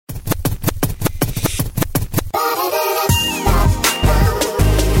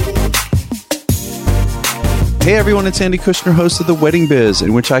Hey everyone, it's Andy Kushner, host of The Wedding Biz,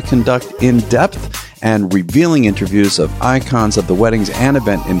 in which I conduct in-depth and revealing interviews of icons of the weddings and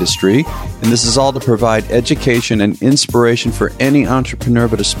event industry. And this is all to provide education and inspiration for any entrepreneur,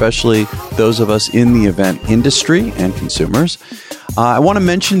 but especially those of us in the event industry and consumers. I want to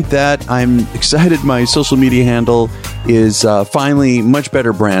mention that I'm excited. My social media handle is finally much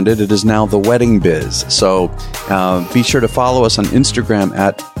better branded. It is now The Wedding Biz. So be sure to follow us on Instagram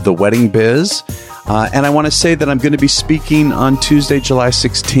at The Wedding Biz. And I want to say that I'm going to be speaking on Tuesday, July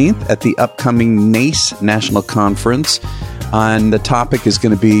 16th at the upcoming NACE National Conference. And the topic is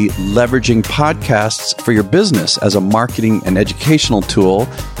going to be leveraging podcasts for your business as a marketing and educational tool.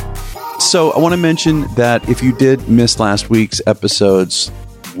 So I want to mention that if you did miss last week's episodes,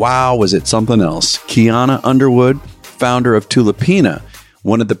 wow, was it something else? Kiana Underwood, founder of Tulipina,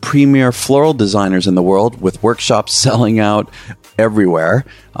 one of the premier floral designers in the world, with workshops selling out everywhere,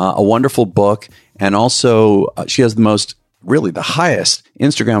 a wonderful book. And also, she has the highest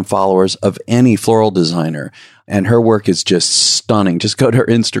Instagram followers of any floral designer. And her work is just stunning. Just go to her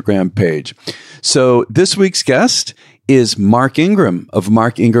Instagram page. So this week's guest is Mark Ingram of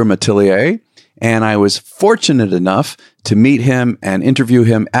Mark Ingram Atelier. And I was fortunate enough to meet him and interview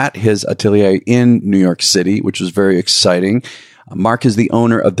him at his atelier in New York City, which was very exciting. Mark is the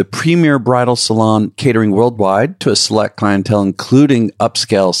owner of the premier bridal salon catering worldwide to a select clientele, including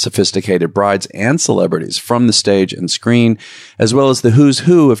upscale, sophisticated brides and celebrities from the stage and screen, as well as the who's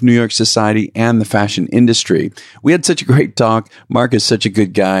who of New York society and the fashion industry. We had such a great talk. Mark is such a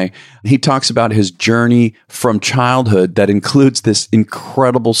good guy. He talks about his journey from childhood that includes this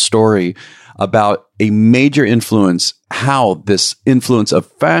incredible story about a major influence, how this influence of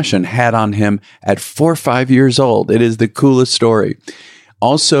fashion had on him at 4 or 5 years old. It is the coolest story.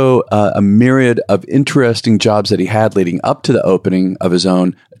 Also, a myriad of interesting jobs that he had leading up to the opening of his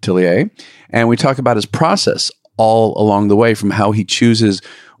own atelier. And we talk about his process all along the way, from how he chooses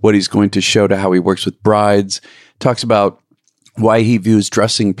what he's going to show to how he works with brides, talks about why he views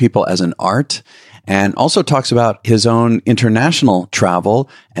dressing people as an art, and also talks about his own international travel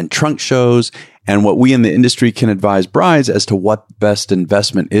and trunk shows and what we in the industry can advise brides as to what best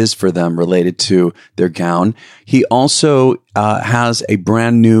investment is for them related to their gown. He also has a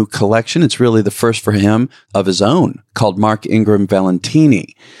brand new collection. It's really the first for him of his own, called Mark Ingram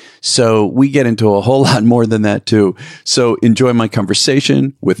Valentini. So we get into a whole lot more than that too. So enjoy my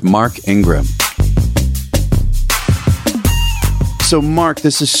conversation with Mark Ingram. So, Mark,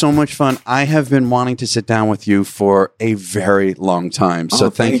 this is so much fun. I have been wanting to sit down with you for a very long time. So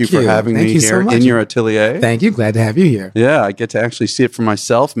thank you for having me here in your atelier. Thank you. Glad to have you here. Yeah, I get to actually see it for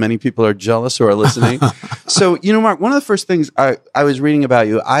myself. Many people are jealous who are listening. So, Mark, one of the first things I was reading about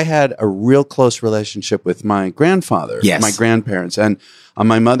you, I had a real close relationship with my grandfather, my grandparents, and on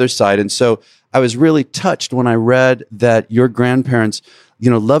my mother's side. And so I was really touched when I read that your grandparents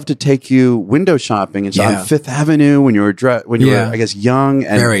love to take you window shopping. And so on Fifth Avenue when you were, I guess, young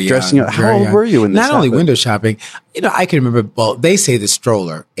and very dressing up. How old were you when this happened? Not only window shopping, I can remember, well, they say the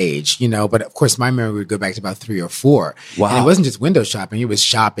stroller age, but of course my memory would go back to about 3 or 4. Wow. And it wasn't just window shopping. It was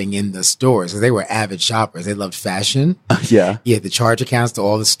shopping in the stores. So they were avid shoppers. They loved fashion. Yeah. You had the charge accounts to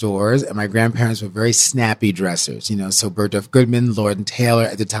all the stores. And my grandparents were very snappy dressers, so Bergdorf Goodman, Lord & Taylor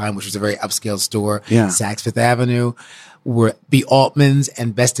at the time, which was a very upscale store. Yeah. Saks Fifth Avenue. Were B. Altman's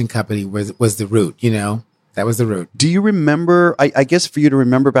and Best & Company was the route, That was the route. Do you remember, I guess for you to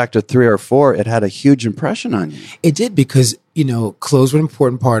remember back to 3 or 4, it had a huge impression on you. It did because, clothes were an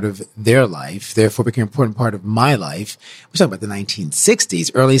important part of their life, therefore became an important part of my life. We're talking about the 1960s,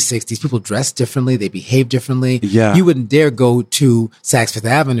 early 60s. People dressed differently. They behaved differently. Yeah. You wouldn't dare go to Saks Fifth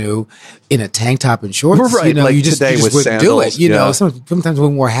Avenue in a tank top and shorts. Right. You just wouldn't sandals. Do it. Sometimes we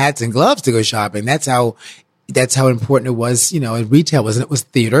wore hats and gloves to go shopping. That's how important it was, in retail. It was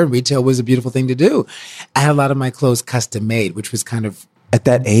theater, and retail was a beautiful thing to do. I had a lot of my clothes custom made, which was kind of at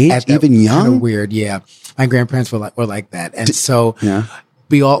that age, even young, kind of weird. Yeah, my grandparents were like that, and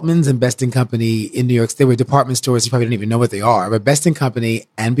B. Altman's and Best & Company in New York. They were department stores. You probably don't even know what they are, but Best & Company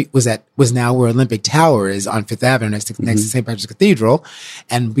was now where Olympic Tower is on Fifth Avenue next to St. Patrick's Cathedral,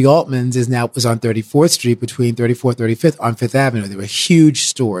 and B. Altman's was on 34th Street between 34th, 35th on Fifth Avenue. They were huge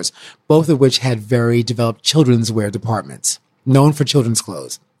stores, both of which had very developed children's wear departments, known for children's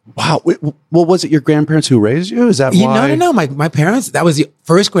clothes. Wow. Well, was it your grandparents who raised you? Is that why? No. My parents, that was the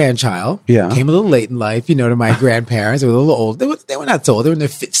first grandchild. Yeah. Came a little late in life, to my grandparents. They were a little old. They were not so old. They were in their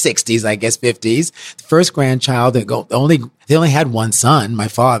 60s, I guess, 50s. The first grandchild, they only had one son, my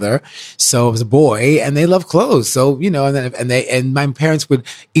father. So it was a boy, and they loved clothes. So, and my parents would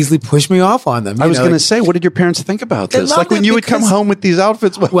easily push me off on them. I was going to say, what did your parents think about this? Like when you would come home with these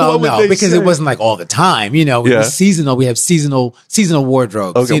outfits, what would they say? It wasn't like all the time, It was seasonal. We have seasonal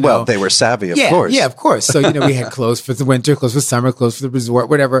wardrobes. Okay, well, they were savvy, of course. Yeah, of course. So, we had clothes for the winter, clothes for summer, clothes for the resort,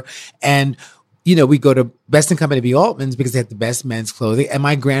 whatever. And, we go to Best & Company B. Altman's because they had the best men's clothing. And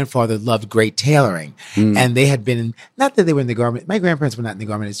my grandfather loved great tailoring. And they had been not that they were in the garment, my grandparents were not in the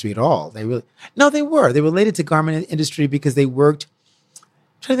garment industry at all. They were. They related to garment industry because they worked, I'm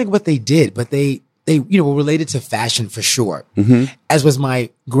trying to think what they did, but they were related to fashion for sure. As was my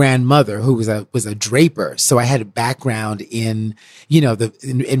grandmother, who was a draper. So I had a background in,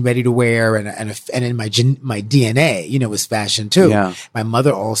 in ready to wear and in my DNA, was fashion too. Yeah. My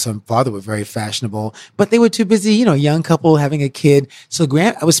mother also and father were very fashionable, but they were too busy, young couple having a kid. So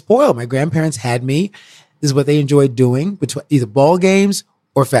I was spoiled. My grandparents had me. This is what they enjoyed doing, between either ball games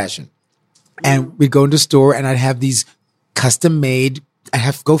or fashion. And we'd go into the store and I'd have these custom made, I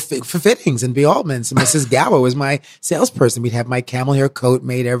have to go for fittings and be Altman's. And Mrs. Gower was my salesperson. We'd have my camel hair coat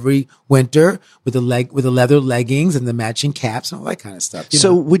made every winter with the leather leggings and the matching caps and all that kind of stuff.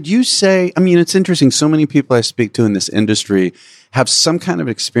 So would you say, it's interesting. So many people I speak to in this industry have some kind of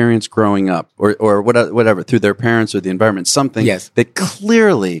experience growing up or whatever through their parents or the environment, something that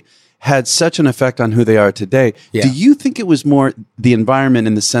clearly had such an effect on who they are today. Yeah. Do you think it was more the environment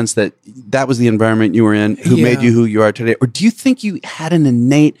in the sense that was the environment you were in who made you who you are today? Or do you think you had an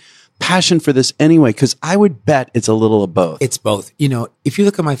innate passion for this anyway? Because I would bet it's a little of both. It's both. If you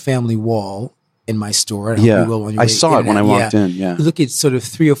look at my family wall in my store, I saw it when I walked in. Yeah. You look at sort of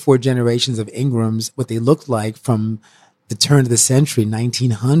 3 or 4 generations of Ingrams, what they looked like from the turn of the century,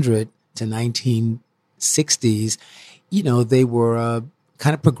 1900 to 1960s. They were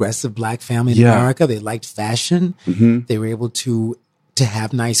kind of progressive black family in America. They liked fashion. They were able to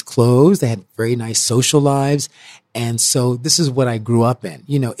have nice clothes. They had very nice social lives. And so this is what I grew up in.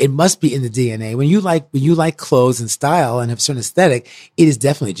 It must be in the DNA. When you like clothes and style and have a certain aesthetic, it is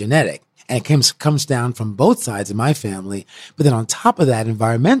definitely genetic. And it comes down from both sides of my family. But then on top of that,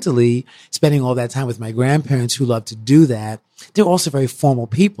 environmentally, spending all that time with my grandparents who loved to do that, they were also very formal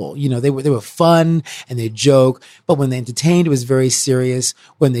people. They were fun and they joke, but when they entertained, it was very serious.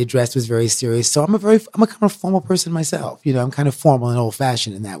 When they dressed, it was very serious. So I'm a kind of formal person myself. I'm kind of formal and old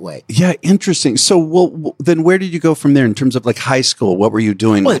fashioned in that way. Yeah, interesting. So, then where did you go from there in terms of like high school? What were you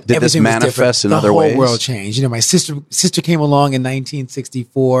doing? Did this manifest in other ways? The whole world changed. My sister came along in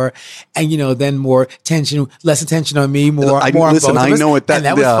 1964, and then less attention on me, more on both of us. I know what that. And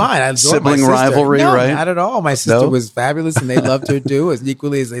that was fine. I adored sibling my sister. rivalry, no, right? Not at all. My sister was fabulous, and they loved her too as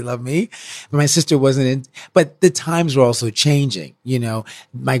equally as they loved me. But my sister wasn't in. But the times were also changing.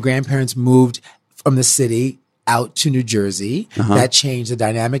 My grandparents moved from the city out to New Jersey. That changed the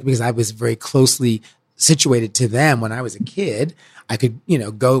dynamic because I was very closely situated to them when I was a kid. I could,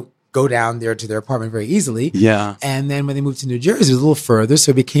 go down there to their apartment very easily. Yeah. And then when they moved to New Jersey, it was a little further,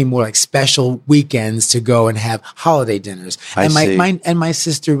 so it became more like special weekends to go and have holiday dinners. And my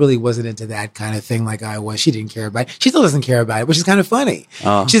sister really wasn't into that kind of thing like I was. She didn't care about it. She still doesn't care about it, which is kind of funny. She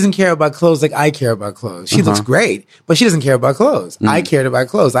doesn't care about clothes like I care about clothes. She looks great, but she doesn't care about clothes. I cared about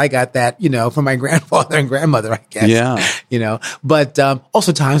clothes. I got that, from my grandfather and grandmother, I guess. Yeah. But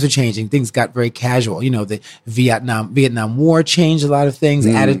also times were changing. Things got very casual. The Vietnam War changed a lot of things,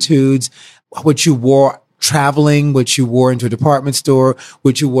 attitudes. What you wore traveling, what you wore into a department store,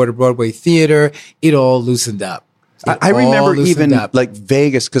 what you wore to Broadway theater, it all loosened up. I remember even like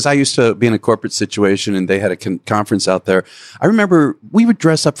Vegas, because I used to be in a corporate situation and they had a conference out there. I remember we would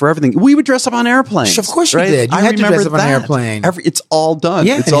dress up for everything. We would dress up on airplanes. Of course you did. You had to dress up on an airplane. It's all done.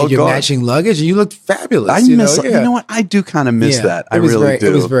 Yeah, it's all your matching luggage, and you looked fabulous. I miss. You know what? I do kind of miss that. I really do.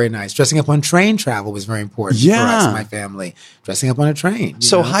 It was very nice. Dressing up on train travel was very important for us, my family. Dressing up on a train.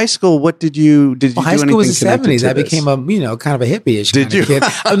 So high school, what did you do? High school was the 70s. I became a kind of a hippie-ish kind of kid.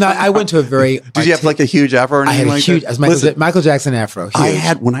 No, I went to a very. Did you have like a huge afro or anything like that? Michael Jackson afro. Huge. I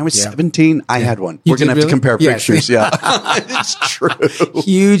had when I was 17. I had one. We're gonna have to compare pictures. Yeah, it's true.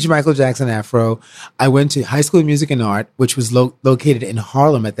 Huge Michael Jackson afro. I went to High School of Music and Art, which was located in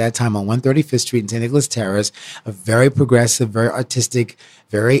Harlem at that time on 135th Street in St. Nicholas Terrace. A very progressive, very artistic,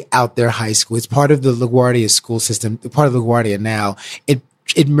 very out there high school. It's part of the LaGuardia school system. Part of LaGuardia now. It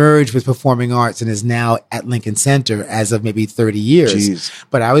it merged with performing arts and is now at Lincoln Center as of maybe 30 years. Jeez.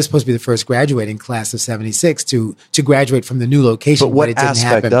 But I was supposed to be the first graduating class of 76 to graduate from the new location. But what it didn't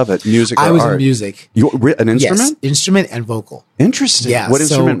aspect happen. of it? Music or I was art? in music. An instrument? Yes, instrument and vocal. Interesting. Yeah. What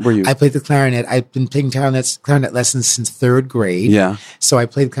instrument were you? I played the clarinet. I've been taking clarinet lessons since third grade. Yeah. So I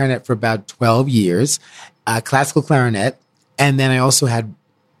played clarinet for about 12 years, classical clarinet. And then I also had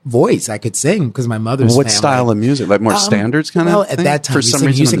voice. I could sing because my mother's What family. style of music? Like more standards kind of Well, thing? at that time, For some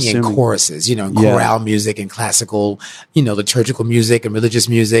reason, you I'm sing in assuming. choruses, Yeah. chorale music and classical, liturgical music and religious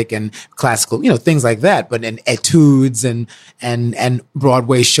music and classical, things like that. But in etudes and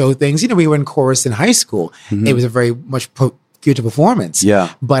Broadway show things, we were in chorus in high school. Mm-hmm. It was a very much geared to performance. Yeah.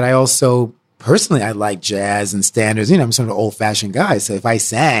 But I also, personally, I like jazz and standards. I'm sort of an old-fashioned guy. So if I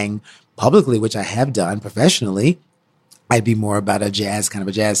sang publicly, which I have done professionally, I'd be more about a jazz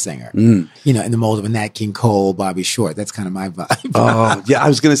singer, in the mold of a Nat King Cole, Bobby Short. That's kind of my vibe. Oh, yeah. I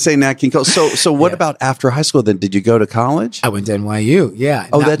was going to say Nat King Cole. So what about after high school then? Did you go to college? I went to NYU. Yeah.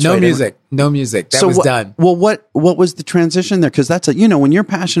 Oh, that's no right. music. No music. That was done. Well, what was the transition there? Because that's when you're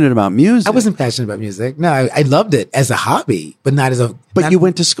passionate about music. I wasn't passionate about music. No, I loved it as a hobby, but not as a. But you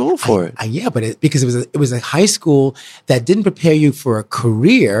went to school for it. Yeah, but because it was a high school that didn't prepare you for a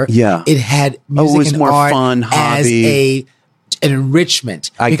career. Yeah. It had music it was and more art fun, hobby. as an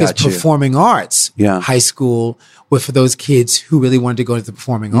enrichment. I because got you. performing arts, high school, was for those kids who really wanted to go into the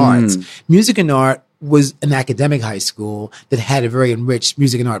performing arts. Music and art was an academic high school that had a very enriched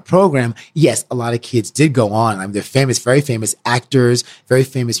music and art program. Yes, a lot of kids did go on. I mean, they're famous, very famous actors, very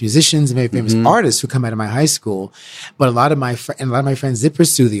famous musicians, and very famous artists who come out of my high school. But a lot of my friends did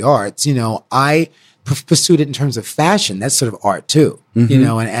pursue the arts. I pursued it in terms of fashion. That's sort of art too,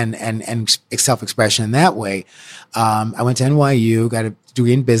 and self-expression in that way. I went to NYU, got a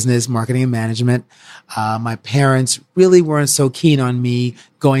degree in business, marketing and management. My parents really weren't so keen on me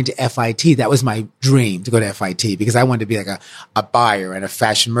going to FIT. That was my dream, to go to FIT, because I wanted to be like a buyer and a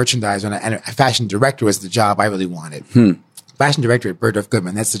fashion merchandiser and a fashion director was the job I really wanted. Fashion director at Bergdorf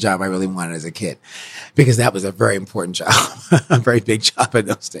Goodman. That's the job I really wanted as a kid, because that was a very important job, a very big job in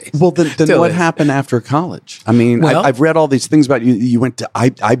those days. Well, then what happened after college? I mean, Well, I've read all these things about you. You went to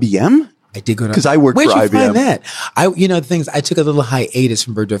IBM? I did go to, because I worked for IBM. Where'd you find that? The things, I took a little hiatus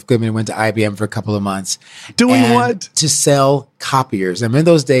from Bergdorf Goodman and went to IBM for a couple of months. Doing what? To sell copiers. I mean, in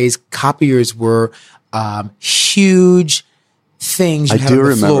those days, copiers were huge things you had on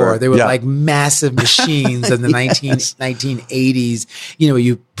the floor. They were like massive machines in the 1980s.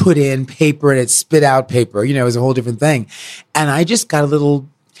 You put in paper and it spit out paper. It was a whole different thing. And I just got a little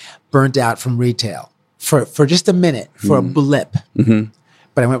burnt out from retail for just a minute, for a blip.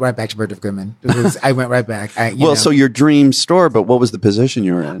 But I went right back to Bergdorf Goodman. I went right back. So your dream store, but what was the position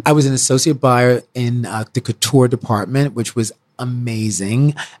you were in? I was an associate buyer in the couture department, which was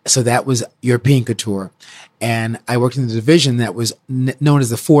amazing. So that was European couture. And I worked in the division that was known as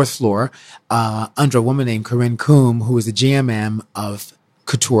the fourth floor, under a woman named Corinne Coombe, who was the GMM of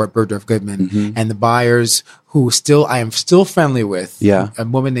couture at Bergdorf Goodman. And the buyers who I am still friendly with. Yeah. A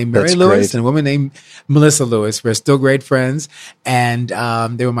woman named Mary That's Lewis great. and a woman named Melissa Lewis. We're still great friends. And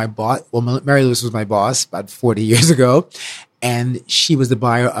they were my boss. Well, Mary Lewis was my boss about 40 years ago. And she was the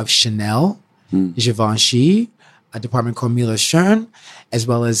buyer of Chanel, Givenchy, a department called Mila Schern, as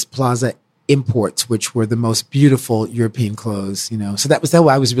well as Plaza Imports, which were the most beautiful European clothes, So that was how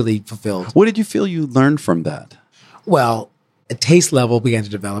I was really fulfilled. What did you feel you learned from that? Well, a taste level began to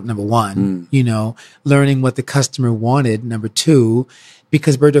develop, number one, learning what the customer wanted, number two,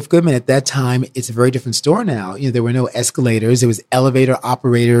 because Bergdorf Goodman at that time, it's a very different store now. There were no escalators. It was elevator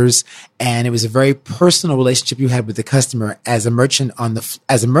operators, and it was a very personal relationship you had with the customer as a merchant.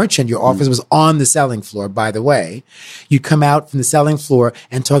 Your office was on the selling floor, by the way. You come out from the selling floor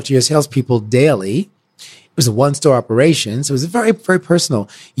and talk to your salespeople daily. It was a one-store operation, so it was very, very personal.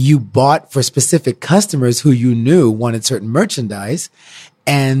 You bought for specific customers who you knew wanted certain merchandise,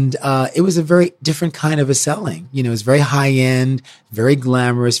 and it was a very different kind of a selling. It was very high-end, very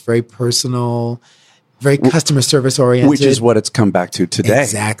glamorous, very personal, very customer service oriented. Which is what it's come back to today.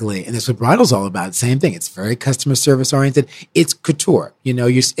 Exactly. And that's what bridal's all about. Same thing. It's very customer service oriented. It's couture.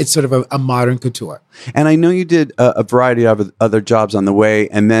 It's sort of a modern couture. And I know you did a variety of other jobs on the way,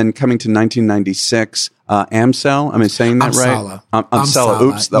 and then coming to 1996, Amsel. Am I saying that right? Amsel.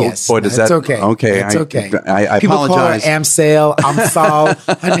 Oops. Yes. Boy, does That's that? okay. Okay. That's okay. I People apologize. call her Amsel,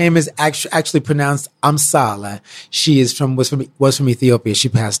 Amsal. Her name is actually pronounced Amsala. She was from Ethiopia. She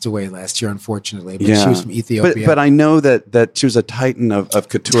passed away last year, unfortunately. But she was from Ethiopia. But I know that she was a titan of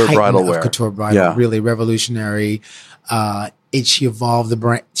couture bridal wear. Couture bridal, really revolutionary. She evolved the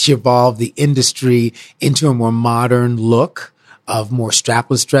brand. She evolved the industry into a more modern look. of more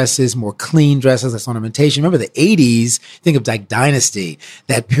strapless dresses, more clean dresses, less ornamentation. Remember the 80s, think of like Dynasty,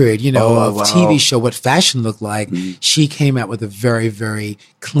 that period, of TV show, what fashion looked like. She came out with a very, very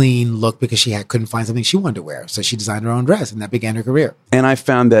clean look because she couldn't find something she wanted to wear. So she designed her own dress, and that began her career. And I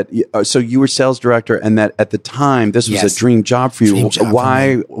found that, so you were sales director, and that at the time, this was a dream job for you.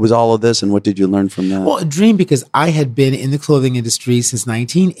 Why was all of this, and what did you learn from that? Well, a dream because I had been in the clothing industry since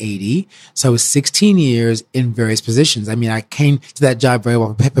 1980. So I was 16 years in various positions. I mean, I came to that job very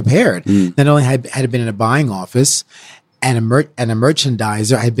well prepared. Not only had I been in a buying office and a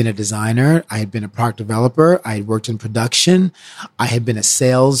merchandiser, I had been a designer, I had been a product developer, I had worked in production, I had been a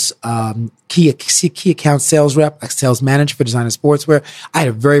sales key account sales rep, a sales manager for designer sportswear. I had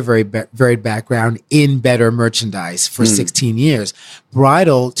a very, very varied background in better merchandise for 16 years.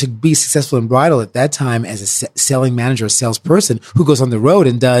 Bridal, to be successful in bridal at that time as a selling manager, a salesperson who goes on the road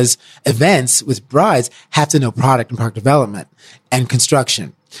and does events with brides, have to know product and product development and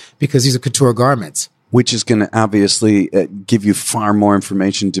construction because these are couture garments. Which is going to obviously give you far more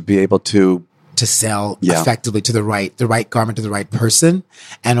information to be able to sell effectively to the right garment to the right person.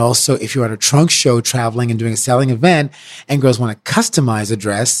 And also, if you're on a trunk show traveling and doing a selling event and girls want to customize a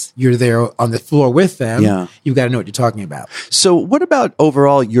dress, you're there on the floor with them. Yeah. You've got to know what you're talking about. So what about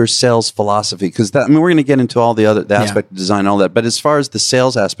overall your sales philosophy? Because we're going to get into all the aspect of design, all that. But as far as the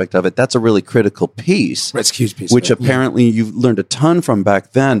sales aspect of it, that's a really critical piece. That's a huge piece. Which apparently you've learned a ton from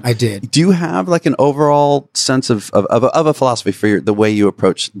back then. I did. Do you have like an overall sense of a philosophy for the way you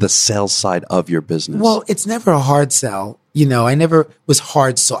approach the sales side of your business? Well, it's never a hard sell. I never was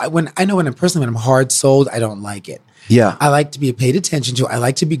hard sold. When I'm hard sold, I don't like it. Yeah. I like to be paid attention to. I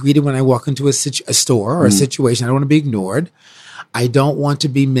like to be greeted when I walk into a store or a situation. I don't want to be ignored. I don't want to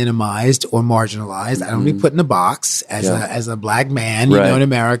be minimized or marginalized. I don't want to be put in a box as a black man, in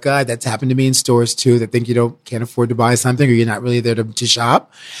America. That's happened to me in stores too, that think can't afford to buy something or you're not really there to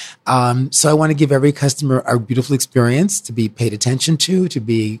shop. So I want to give every customer a beautiful experience, to be paid attention to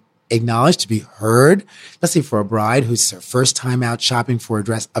be acknowledged, to be heard, especially for a bride who's her first time out shopping for a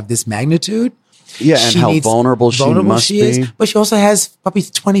dress of this magnitude. Yeah, and how vulnerable she must be. But she also has probably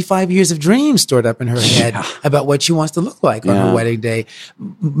 25 years of dreams stored up in her head about what she wants to look like on her wedding day.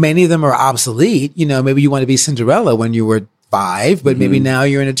 Many of them are obsolete. Maybe you want to be Cinderella when you were 5, but maybe now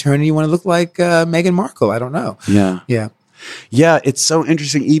you're an attorney, you want to look like Meghan Markle. I don't know. Yeah. Yeah, it's so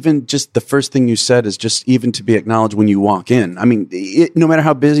interesting. Even just the first thing you said is just even to be acknowledged when you walk in. I mean, no matter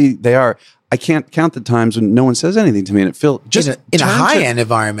how busy they are, I can't the times when no one says anything to me, and it feels just in a high-end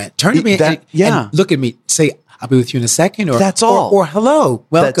environment. Turn to me and look at me. Say, "I'll be with you in a second," or that's all. Or hello,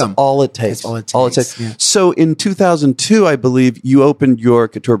 welcome. That's all it takes. That's all it takes. Yeah. So in 2002, I believe you opened your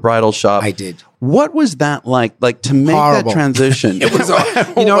couture bridal shop. I did. What was that like? Like to make that transition? It was,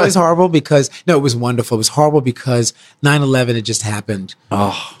 it was horrible because it was wonderful. It was horrible because 9/11 had just happened.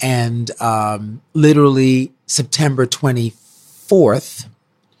 Oh. And literally September 25th,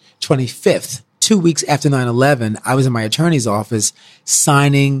 2 weeks after 9/11, I was in my attorney's office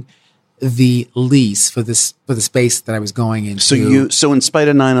signing the lease for the space that I was going into. So in spite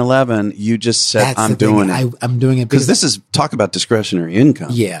of 9/11, you just said, I'm doing it. I'm doing it because this is talk about discretionary income.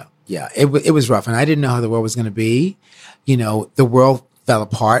 Yeah. It was rough, and I didn't know how the world was going to be. The world fell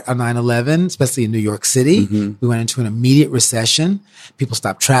apart on 9/11, especially in New York City. We went into an immediate recession. People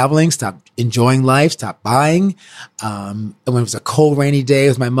stopped traveling, stopped enjoying life, stopped buying. And when it was a cold, rainy day, it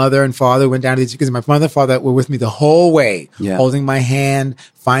was my mother and father went down to these, because my mother and father were with me the whole way, holding my hand,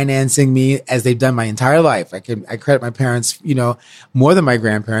 financing me as they've done my entire life. I credit my parents, more than my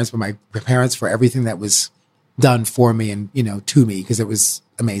grandparents, but my parents for everything that was done for me and, to me, because it was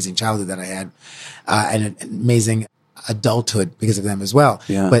amazing childhood that I had, and an amazing adulthood because of them as well.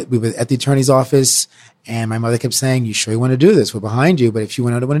 Yeah. But we were at the attorney's office and my mother kept saying, "You sure you want to do this? We're behind you. But if you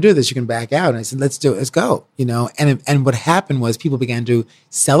want to do this, you can back out." And I said, "Let's do it. Let's go." And what happened was people began to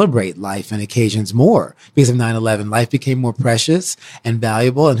celebrate life and occasions more because of 9/11. Life became more precious and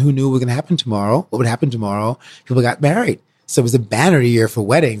valuable. And who knew what was going to happen tomorrow? What would happen tomorrow? People got married. So it was a banner year for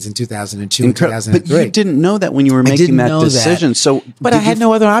weddings in 2002 and 2003. But you didn't know that when you were making that decision. But I had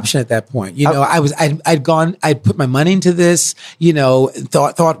no other option at that point. I'd put my money into this,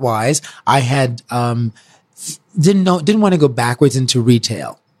 thought wise. I had, didn't want to go backwards into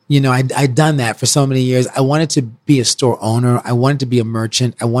retail. I'd done that for so many years. I wanted to be a store owner. I wanted to be a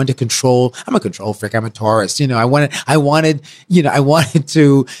merchant. I wanted to control. I'm a control freak. I'm a Taurus. I wanted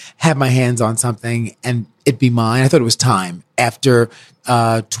to have my hands on something and it be mine. I thought it was time after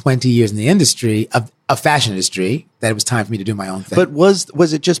 20 years in the industry of a fashion industry that it was time for me to do my own thing. But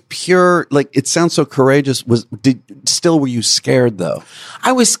was it just pure, like, it sounds so courageous. Were you scared though?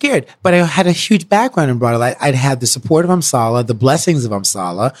 I was scared, but I had a huge background in bridal. I'd had the support of Amsala, the blessings of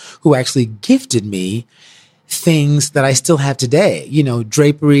Amsala, who actually gifted me things that I still have today. You know,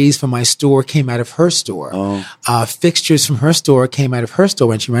 draperies from my store came out of her store. Fixtures from her store came out of her store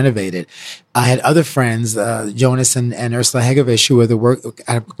when she renovated. I had other friends, Jonas and Ursula Hegovich, who were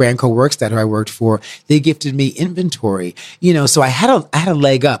at Grandco Workstead, who I worked for. They gifted me inventory. You know, so I had a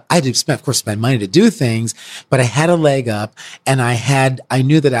leg up. I did, of course, spend money to do things, but I had a leg up, and I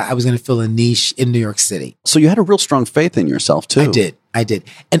knew that I was going to fill a niche in New York City. So you had a real strong faith in yourself too. I did.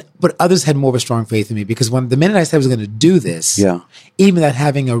 But others had more of a strong faith in me, because the minute I said I was going to do this, even without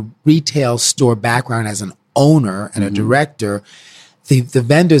having a retail store background as an owner and a director, the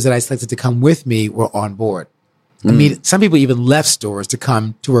vendors that I selected to come with me were on board. I mean, some people even left stores to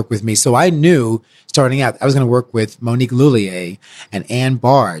come to work with me. So I knew starting out, I was going to work with Monique Lullier and Ann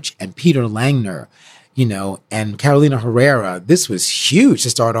Barge and Peter Langner, you know, and Carolina Herrera. This was huge to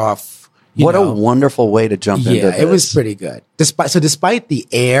start off. What a wonderful way to jump into this. Yeah, it was pretty good. Despite the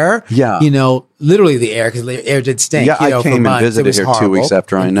air, literally the air, because the air did stink. Yeah, I came and visited here 2 weeks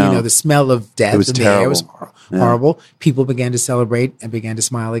after I know. You know, the smell of death in the air was horrible. People began to celebrate and began to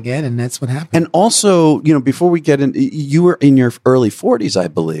smile again, and that's what happened. And also, you know, before we get in, you were in your early 40s, I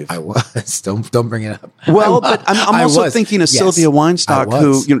believe. I was. Don't bring it up. Well, but I'm also thinking of Sylvia Weinstock,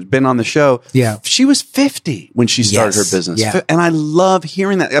 who been on the show. Yeah, she was 50 when she started her business, and I love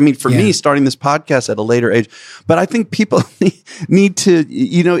hearing that. I mean, for me, starting this podcast at a later age, but I think people need to,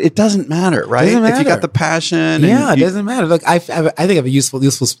 you know, it doesn't matter, right? If you got the passion, it doesn't matter. Look, I think I have a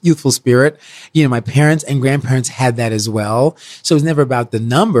youthful spirit. You know, my parents and grandparents had that as well. So it's never about the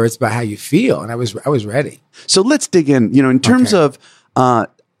number; it's about how you feel. And I was ready. So let's dig in. You know, in terms of, I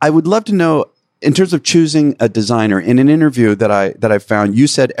would love to know, in terms of choosing a designer. In an interview that I found, you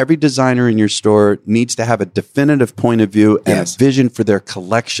said every designer in your store needs to have a definitive point of view and a vision for their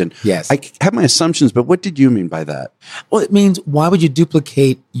collection. Yes. I have my assumptions, but what did you mean by that? Well, it means, why would you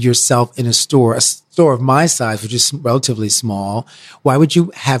duplicate yourself in a store of my size, which is relatively small? Why would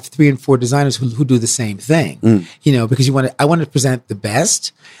you have 3 and 4 designers who do the same thing? You know, because I want to present the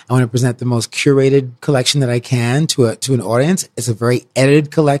best. I want to present the most curated collection that I can to an audience. It's a very edited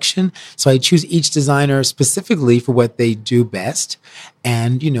collection. So I choose each designer specifically for what they do best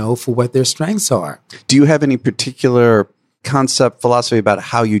and, you know, for what their strengths are. Do you have any particular concept, philosophy about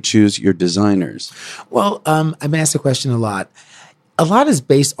how you choose your designers? Well, I've been asked the question a lot. A lot is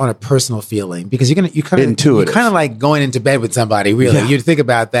based on a personal feeling, because you're kind of like going into bed with somebody. Really, you think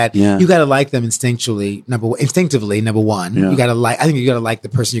about that. You got to like them instinctively. Number one, you got to like. I think you got to like the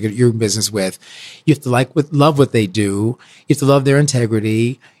person you're in business with. You have to love what they do. You have to love their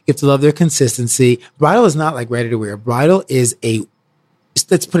integrity. You have to love their consistency. Bridal is not like ready to wear. Bridal is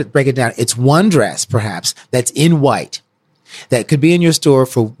break it down. It's one dress, perhaps, that's in white, that could be in your store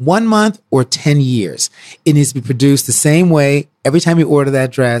for 1 month or 10 years. It needs to be produced the same way every time you order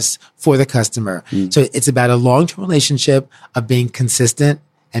that dress for the customer. So it's about a long-term relationship of being consistent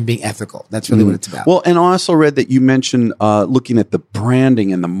and being ethical. That's really what it's about. Well, and I also read that you mentioned looking at the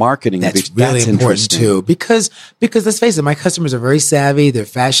branding and the marketing. That's really important too, because let's face it, my customers are very savvy. They're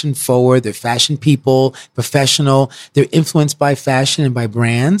fashion forward. They're fashion people, professional. They're influenced by fashion and by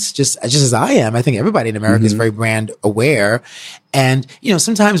brands, just as I am. I think everybody in America is very brand aware. And, you know,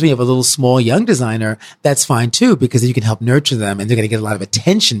 sometimes when you have a little small young designer, that's fine too, because you can help nurture them and they're going to get a lot of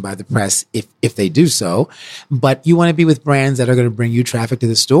attention by the press if they do so. But you want to be with brands that are going to bring you traffic to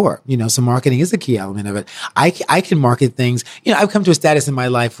the store. You know, so marketing is a key element of it. I can market things. You know, I've come to a status in my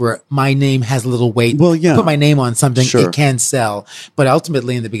life where my name has a little weight. Well, yeah. Put my name on something, it can sell. But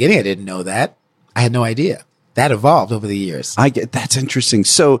ultimately, in the beginning, I didn't know that. I had no idea. That evolved over the years. That's interesting.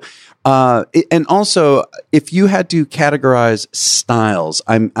 So, and also, if you had to categorize styles,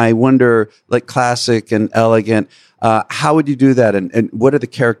 I wonder, like classic and elegant, how would you do that? And what are the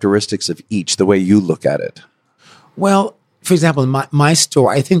characteristics of each, the way you look at it? Well, for example, in my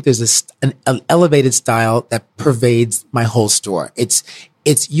store, I think there's an elevated style that pervades my whole store.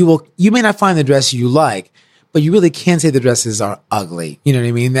 You may not find the dress you like, but you really can't say the dresses are ugly. You know what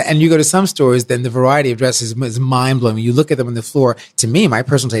I mean? And you go to some stores, then the variety of dresses is mind-blowing. You look at them on the floor. To me, my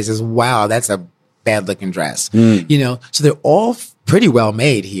personal taste is, wow, that's a bad-looking dress. You know, so they're all pretty well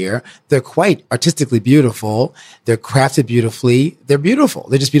made here. They're quite artistically beautiful. They're crafted beautifully. They're beautiful.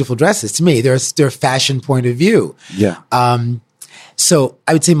 They're just beautiful dresses to me. They're fashion point of view. Yeah. So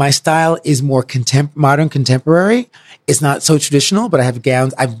I would say my style is more modern contemporary. It's not so traditional, but I have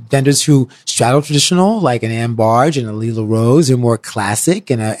gowns. I have vendors who straddle traditional, like an Anne Barge and a Lila Rose, who are more classic,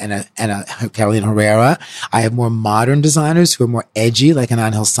 and a Carolina Herrera. I have more modern designers who are more edgy, like an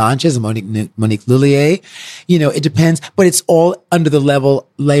Angel Sanchez and Monique Lullier. You know, it depends, but it's all under the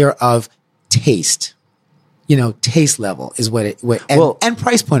layer of taste. You know, taste level is and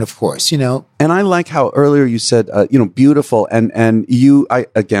price point, of course, you know. And I like how earlier you said, beautiful. And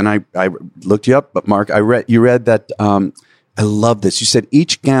I looked you up, but Mark, you read that, I love this. You said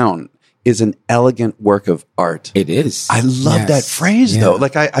each gown is an elegant work of art. It is. I love that phrase though.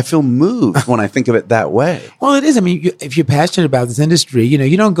 Like I feel moved when I think of it that way. Well, it is. I mean, if you're passionate about this industry, you know,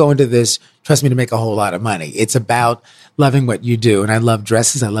 you don't go into this, trust me, to make a whole lot of money. It's about loving what you do. And I love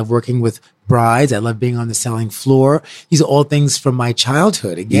dresses. I love working with brides. I love being on the selling floor. These are all things from my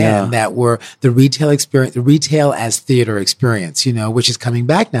childhood, again, that were the retail experience, the retail as theater experience, you know, which is coming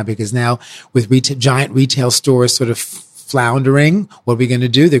back now because now with giant retail stores sort of floundering, what are we going to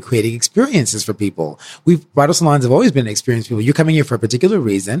do? They're creating experiences for people. Bridal salons have always been experienced people. You're coming here for a particular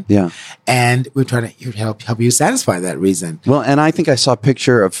reason. Yeah. And we're trying to help you satisfy that reason. Well, and I think I saw a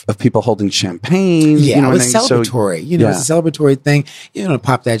picture of people holding champagne. Yeah, you know, it's celebratory. So, it's a celebratory thing. You don't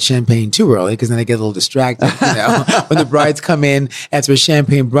pop that champagne too early because then they get a little distracted. You know, when the brides come in after a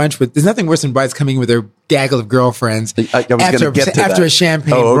champagne brunch, there's nothing worse than brides coming in with their gaggle of girlfriends after a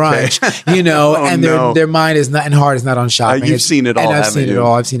champagne brunch, you know, their mind is not and heart is not on shopping. You've seen it all. And I've seen it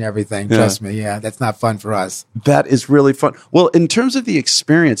all. I've seen everything. Trust me. Yeah, that's not fun for us. That is really fun. Well, in terms of the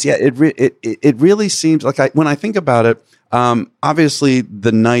experience, it really seems like when I think about it, obviously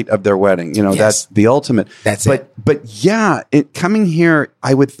the night of their wedding, you know, that's the ultimate. That's it. But coming here,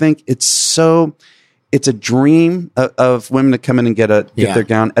 I would think it's a dream of women to come in and get their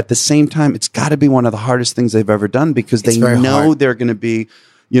gown. At the same time, it's got to be one of the hardest things they've ever done because they know they're going to be,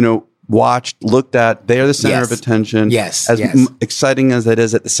 you know, watched, looked at. They're the center of attention. Exciting as that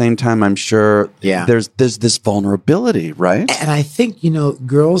is, at the same time, I'm sure there's this vulnerability, right? And I think, you know,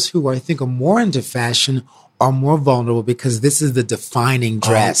 girls who I think are more into fashion are more vulnerable because this is the defining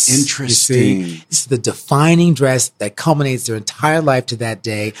dress. Oh, interesting. This is the defining dress that culminates their entire life to that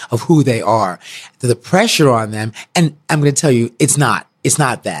day of who they are. The pressure on them, and I'm going to tell you, it's not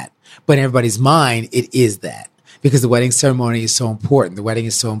that. But in everybody's mind, it is that. Because the wedding ceremony is so important. The wedding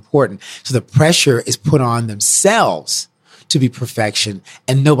is so important. So the pressure is put on themselves to be perfection,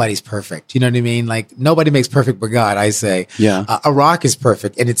 and nobody's perfect. You know what I mean? Like nobody makes perfect but God, I say. Yeah. A rock is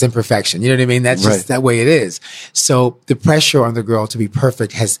perfect in its imperfection. You know what I mean? That's just that way it is. So the pressure on the girl to be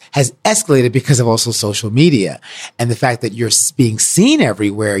perfect has escalated because of also social media and the fact that you're being seen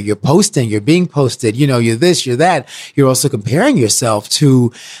everywhere. You're posting, you're being posted, you know, you're this, you're that. You're also comparing yourself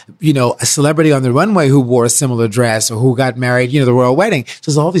to, you know, a celebrity on the runway who wore a similar dress or who got married, you know, the royal wedding.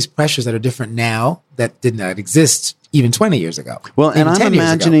 So there's all these pressures that are different now that did not exist even 20 years ago. Well, and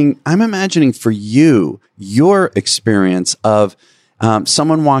I'm imagining for you, your experience of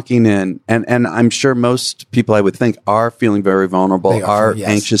someone walking in, and I'm sure most people I would think are feeling very vulnerable, are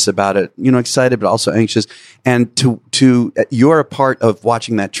anxious about it, you know, excited, but also anxious. And you're a part of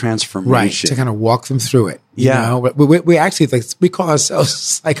watching that transformation. Right, to kind of walk them through it. You know? We actually, like, we call ourselves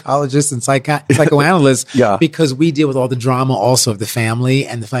psychologists and psychoanalysts because we deal with all the drama also of the family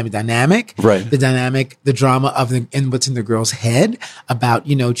and the family dynamic. Right. The drama of what's in the girl's head about,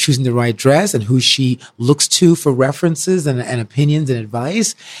 you know, choosing the right dress and who she looks to for references and opinions and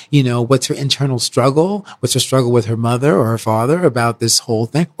advice. You know, what's her internal struggle? What's her struggle with her mother or her father about this whole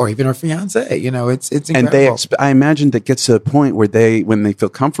thing, or even her fiance? You know, it's incredible. And I imagine that gets to the point where when they feel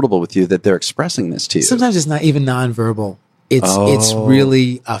comfortable with you, that they're expressing this to you. Sometimes it's not even nonverbal. It's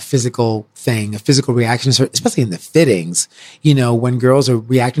really a physical thing, a physical reaction, especially in the fittings. You know, when girls are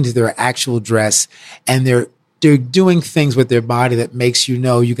reacting to their actual dress and they're doing things with their body that makes you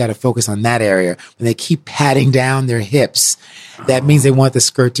know you got to focus on that area. When they keep patting down their hips, that means they want the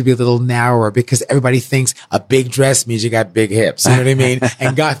skirt to be a little narrower because everybody thinks a big dress means you got big hips. You know what I mean?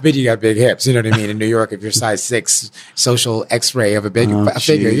 And God forbid you got big hips. You know what I mean? In New York, if you're size 6, social x-ray of a big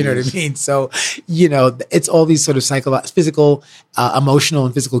figure, you know what I mean? So, you know, it's all these sort of physical, emotional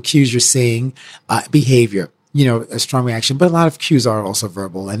and physical cues you're seeing, behavior. You know, a strong reaction, but a lot of cues are also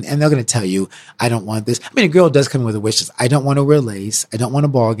verbal, and they're going to tell you, I don't want this. I mean, a girl does come in with a wish list. I don't want to wear lace. I don't want a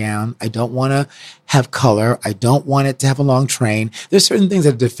ball gown. I don't want to have color. I don't want it to have a long train. There's certain things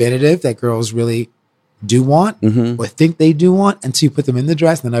that are definitive that girls really do want or think they do want until you put them in the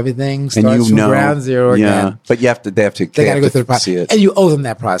dress, and then everything starts from ground zero again. But they have to go through the process. And you owe them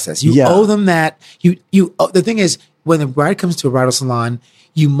that process. You owe them that. The thing is, when the bride comes to a bridal salon,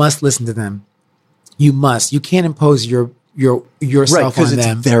 you must listen to them. You must. You can't impose your yourself on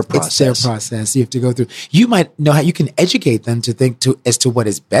them. It's their process. It's their process. You have to go through. You might know how you can educate them to think as to what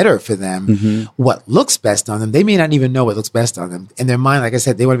is better for them, what looks best on them. They may not even know what looks best on them. In their mind, like I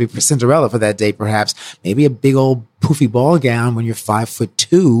said, they want to be Cinderella for that day, perhaps. Maybe a big old poofy ball gown when you're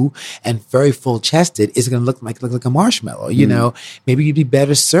 5'2" and very full chested is going to look like a marshmallow. You know, maybe you'd be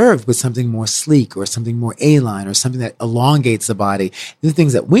better served with something more sleek or something more A-line or something that elongates the body. The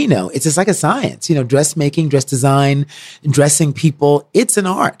things that we know, it's just like a science. You know, dressmaking, dress design, dressing people, it's an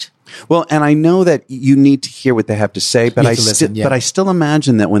art. Well, and I know that you need to hear what they have to say, but I still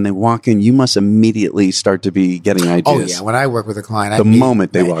imagine that when they walk in, you must immediately start to be getting ideas. Oh yeah, when I work with a client, the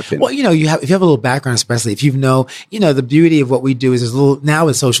moment they walk in. Well, you know, if you have a little background, especially if you know, the beauty of what we do is there's a little now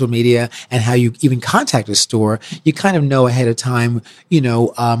with social media and how you even contact a store, you kind of know ahead of time,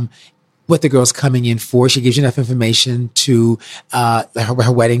 what the girl's coming in for. She gives you enough information to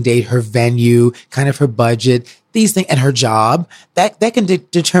her wedding date, her venue, kind of her budget, these things, and her job. That can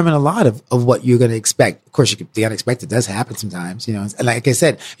determine a lot of what you're going to expect. Of course, the unexpected does happen sometimes, And like I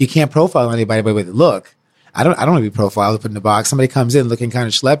said, you can't profile anybody by the way they look. I don't want to be profiled, put in a box. Somebody comes in looking kind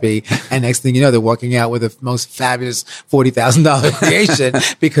of schleppy, and next thing you know, they're walking out with the most fabulous $40,000 creation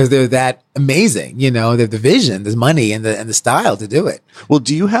because they're that amazing. They're the vision, the money, and the style to do it. Well,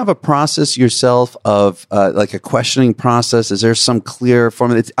 do you have a process yourself of like a questioning process? Is there some clear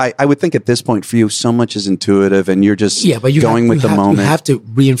formula? I would think at this point for you, so much is intuitive, and you're just going with the moment. You have to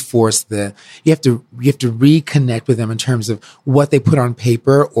reinforce you have to reconnect with them in terms of what they put on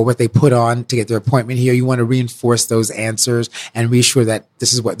paper or what they put on to get their appointment here. You want to reinforce those answers and reassure that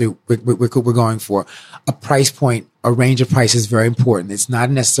this is what we're going for. A price point, a range of price is very important. It's not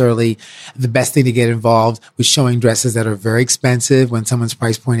necessarily the best thing to get involved with showing dresses that are very expensive when someone's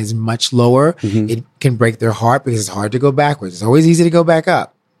price point is much lower. It can break their heart because it's hard to go backwards. It's always easy to go back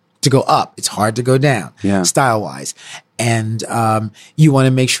up. To go up, it's hard to go down, style-wise. And you want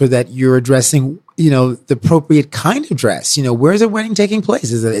to make sure that you're addressing, the appropriate kind of dress. Where is a wedding taking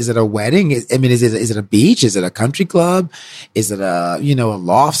place? Is it a wedding? Is it a beach? Is it a country club? Is it a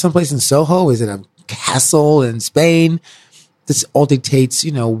loft someplace in Soho? Is it a castle in Spain? This all dictates,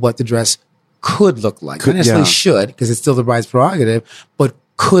 what the dress could look like. Not necessarily should, because it's still the bride's prerogative, but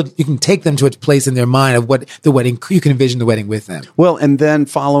you can take them to a place in their mind of what the wedding, you can envision the wedding with them. Well, and then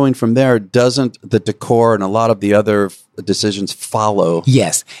following from there, doesn't the decor and a lot of the other decisions follow?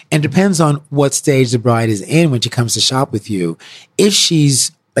 Yes. And depends on what stage the bride is in when she comes to shop with you. If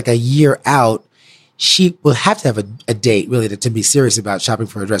she's like a year out, she will have to have a date really to be serious about shopping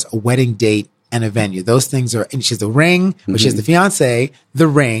for a dress, a wedding date and a venue. Those things are, and she has the ring, which is the fiance, the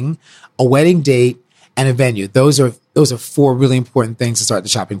ring, a wedding date, and a venue. Those are four really important things to start the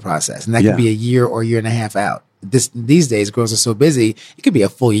shopping process. And that can be a year or a year and a half out. These days, girls are so busy, it could be a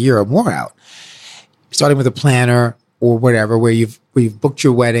full year or more out. Starting with a planner or whatever, where you've booked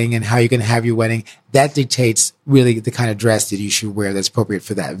your wedding and how you're going to have your wedding, that dictates really the kind of dress that you should wear that's appropriate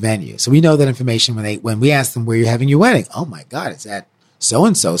for that venue. So we know that information when we ask them where you're having your wedding. Oh my God, it's at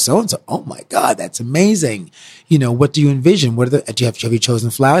so-and-so. Oh my God, that's amazing. What do you envision? Have you chosen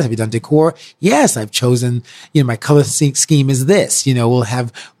flowers? Have you done decor? Yes, I've chosen, my color scheme is this. We'll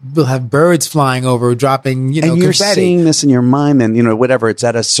have birds flying over, dropping, and you're confetti. Seeing this in your mind then, whatever, it's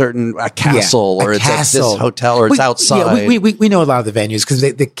at a castle or it's at this hotel or it's outside. We know a lot of the venues because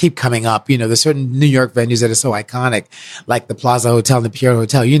they keep coming up. There's certain New York venues that are so iconic, like the Plaza Hotel and the Pierre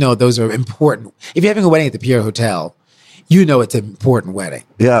Hotel. Those are important. If you're having a wedding at the Pierre Hotel, it's an important wedding.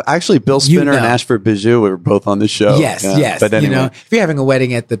 Yeah, actually, Bill Spinner and Ashford Bijou were both on the show. Yes. But anyway, if you're having a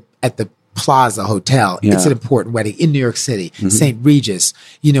wedding at the Plaza Hotel, it's an important wedding in New York City, St. Regis,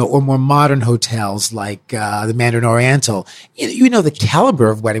 or more modern hotels like the Mandarin Oriental. The caliber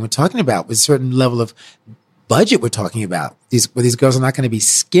of wedding we're talking about with a certain level of budget we're talking about. Where these girls are not going to be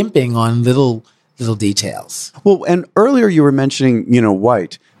skimping on little details. Well, and earlier you were mentioning,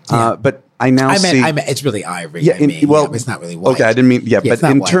 white, but I meant it's really ivory. Yeah, it's not really white. Okay, I didn't mean, but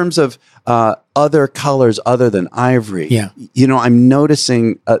in terms of other colors other than ivory, I'm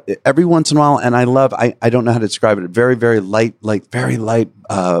noticing every once in a while, and I don't know how to describe it, very, very light,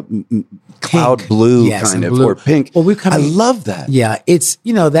 cloud blue kind of, or pink. Well, I love that. Yeah, it's,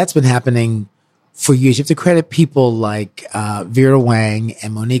 that's been happening for years. You have to credit people like Vera Wang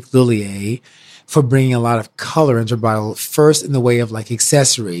and Monique Lullier for bringing a lot of color into bridal, first in the way of like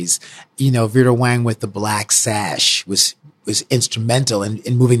accessories. Vera Wang with the black sash was was instrumental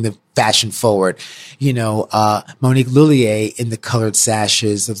in moving the fashion forward. Monique Lullier in the colored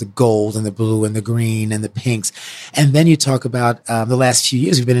sashes of the gold and the blue and the green and the pinks. And then you talk about the last few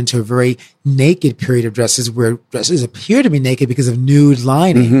years, we've been into a very naked period of dresses where dresses appear to be naked because of nude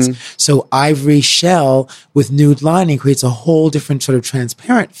linings. So ivory shell with nude lining creates a whole different sort of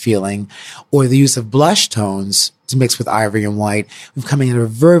transparent feeling, or the use of blush tones to mix with ivory and white. We've coming in a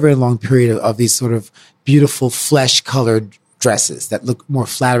very, very long period of these sort of beautiful flesh colored dresses that look more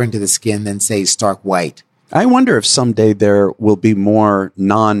flattering to the skin than, say, stark white. I wonder if someday there will be more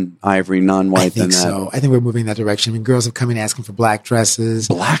non-ivory, non-white than that. I think so. I think we're moving in that direction. I mean, girls have come in asking for black dresses.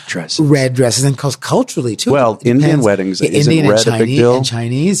 Black dresses? Red dresses, and culturally, too. Well, Indian weddings, isn't red a big deal? And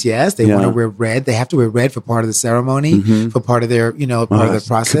Chinese, yes. They want to wear red. They have to wear red for part of the ceremony, for part of their, part of the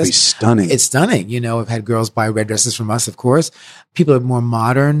process. It could be stunning. It's stunning. I've had girls buy red dresses from us, of course. People are more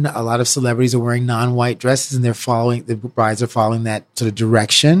modern. A lot of celebrities are wearing non-white dresses, and the brides are following that sort of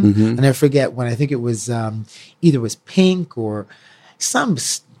direction. And I forget when, I think it was either it was pink or some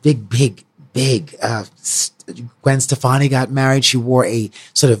big Gwen Stefani got married. She wore a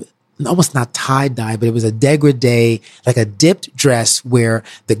sort of almost not tie-dye, but it was a dégradé, like a dipped dress where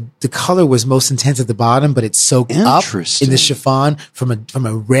the color was most intense at the bottom, but it soaked up in the chiffon from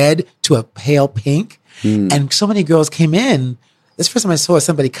a red to a pale pink. And so many girls came in. This first time I saw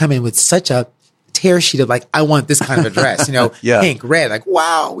somebody come in with such a tear sheet of like, I want this kind of a dress, pink, red, like,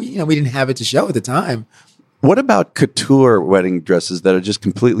 wow, we didn't have it to show at the time. What about couture wedding dresses that are just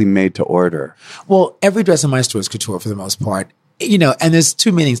completely made to order? Well, every dress in my store is couture for the most part. And there's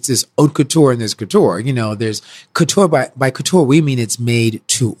two meanings. There's haute couture and there's couture. There's couture. By couture, we mean it's made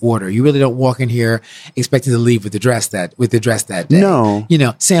to order. You really don't walk in here expecting to leave with the dress that day. No.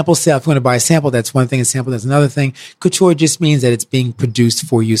 Sample sale. If you want to buy a sample, that's one thing. A sample, that's another thing. Couture just means that it's being produced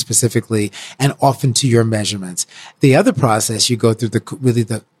for you specifically and often to your measurements. The other process you go through,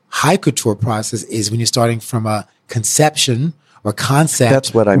 the high couture process, is when you're starting from a conception or concept.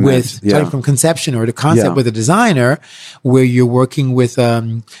 That's what I meant. Starting from conception or the concept with a designer, where you're working with,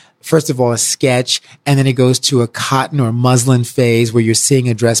 first of all, a sketch, and then it goes to a cotton or muslin phase where you're seeing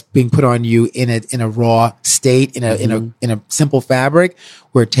a dress being put on you in a raw state, in a simple fabric.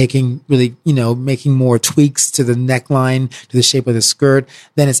 We're taking really, making more tweaks to the neckline, to the shape of the skirt.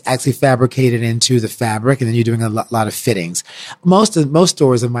 Then it's actually fabricated into the fabric, and then you're doing a lot of fittings. Most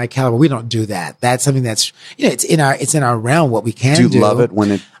stores of my caliber, we don't do that. That's something that's, it's in our realm what we can do. Do you love it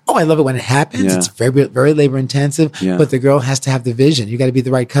when it? Oh, I love it when it happens. Yeah. It's very, very labor intensive, but the girl has to have the vision. You got to be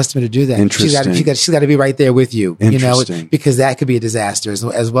the right customer to do that. Interesting. She's got to be right there with you. Interesting. Because that could be a disaster.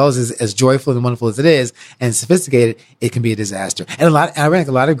 As well as joyful and wonderful as it is, and sophisticated, it can be a disaster. And I think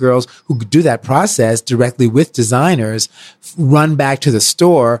a lot of girls who do that process directly with designers run back to the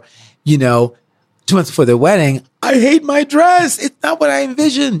store, 2 months before their wedding. I hate my dress. It's not what I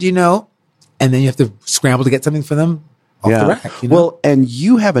envisioned, and then you have to scramble to get something for them off the rack. Well, and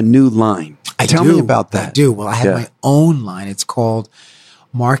you have a new line. Tell me about that. I do. Well, I have my own line. It's called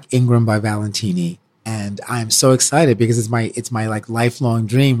Mark Ingram by Valentini. And I'm so excited because it's my like lifelong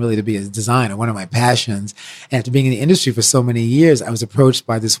dream really to be a designer, one of my passions. And after being in the industry for so many years, I was approached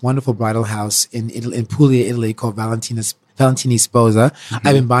by this wonderful bridal house in Puglia, Italy called Valentini Sposa.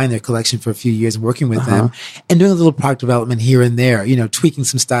 I've been buying their collection for a few years, working with them and doing a little product development here and there, tweaking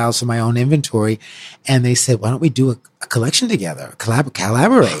some styles for my own inventory. And they said, why don't we do a collection together,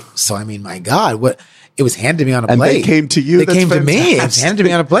 collaborate? So, I mean, my God, it was handed to me on a plate. And they came to you? They came to me. It was handed to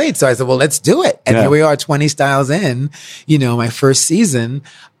me on a plate. So I said, well, let's do it. And here we are 20 styles in, my first season.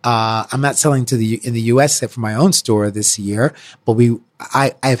 I'm not selling in the US except for my own store this year, but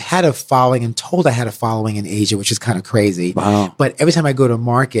I've had a following and told I had a following in Asia, which is kind of crazy. Wow. But every time I go to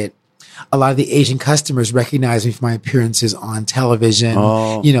market, a lot of the Asian customers recognize me for my appearances on television,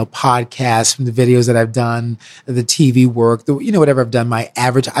 podcasts, from the videos that I've done, the TV work, whatever I've done.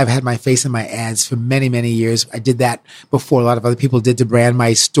 I've had my face in my ads for many, many years. I did that before a lot of other people did to brand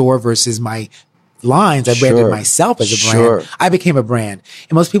my store versus my lines. I branded myself as a brand. I became a brand.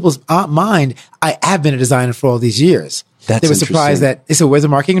 In most people's mind, I have been a designer for all these years. They were surprised that they said, "Where's the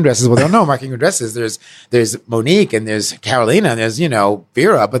Mark Ingram dresses?" Well, there are no Mark Ingram dresses. There's Monique and there's Carolina and there's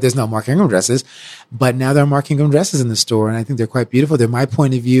Vera, but there's no Mark Ingram dresses. But now there are Mark Ingram dresses in the store, and I think they're quite beautiful. They're my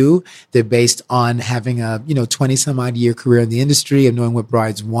point of view. They're based on having a 20 some odd year career in the industry of knowing what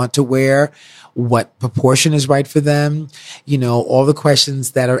brides want to wear, what proportion is right for them. All the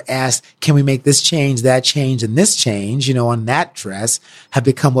questions that are asked, can we make this change, that change, and this change, on that dress have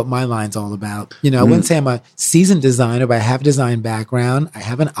become what my line's all about. I wouldn't say I'm a seasoned designer, but but I have a design background. I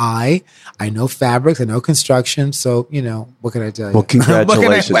have an eye. I know fabrics. I know construction. So, what can I tell you? Well,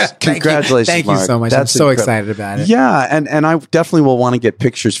 congratulations. Congratulations, Thank Mark. you so much. That's I'm so incredible. excited about it. Yeah, and I definitely will want to get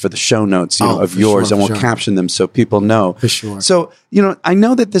pictures for the show notes of yours, sure, and we'll caption them so people know. For sure. So, I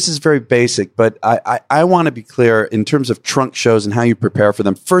know that this is very basic, but I want to be clear in terms of trunk shows and how you prepare for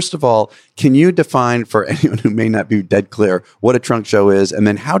them. First of all, can you define for anyone who may not be dead clear what a trunk show is, and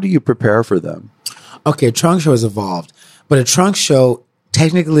then how do you prepare for them? Okay, a trunk show has evolved, but a trunk show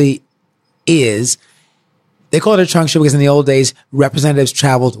technically is, they call it a trunk show because in the old days, representatives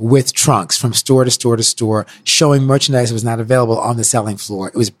traveled with trunks from store to store to store, showing merchandise that was not available on the selling floor.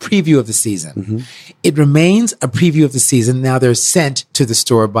 It was a preview of the season. Mm-hmm. It remains a preview of the season. Now they're sent to the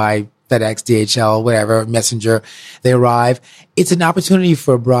store by FedEx, DHL, whatever, messenger. They arrive. It's an opportunity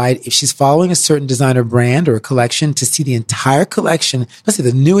for a bride, if she's following a certain designer brand or a collection, to see the entire collection,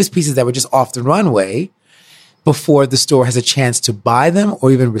 especially the newest pieces that were just off the runway, before the store has a chance to buy them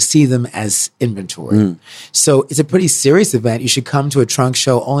or even receive them as inventory. So it's a pretty serious event. You should come to a trunk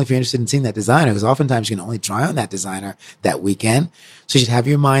show only if you're interested in seeing that designer, because oftentimes you can only try on that designer that weekend. So you should have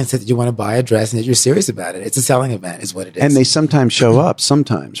your mindset that you want to buy a dress and that you're serious about it. It's a selling event is what it is. And they sometimes show up,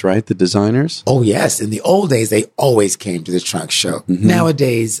 right? The designers? Oh, yes. In the old days, they always came to the trunk show. Mm-hmm.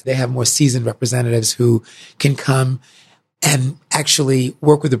 Nowadays, they have more seasoned representatives who can come and actually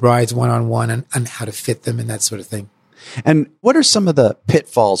work with the brides one-on-one on how to fit them and that sort of thing. And what are some of the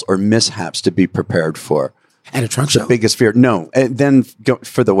pitfalls or mishaps to be prepared for? At a trunk show? The biggest fear? No. And then go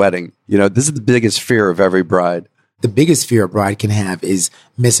for the wedding. This is the biggest fear of every bride. The biggest fear a bride can have is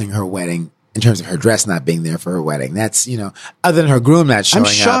missing her wedding in terms of her dress not being there for her wedding. That's, other than her groom not showing up.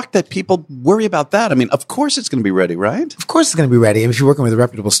 I'm shocked that people worry about that. I mean, of course it's going to be ready, right? Of course it's going to be ready. If you're working with a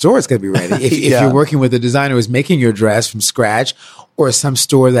reputable store, it's going to be ready. If you're working with a designer who's making your dress from scratch, or some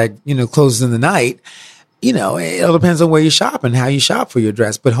store that, closes in the night, it all depends on where you shop and how you shop for your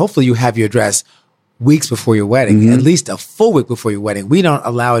dress. But hopefully you have your dress weeks before your wedding, at least a full week before your wedding. We don't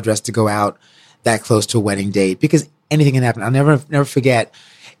allow a dress to go out that close to a wedding date because anything can happen. I'll never forget,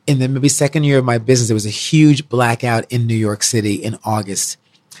 in the maybe second year of my business, there was a huge blackout in New York City in August.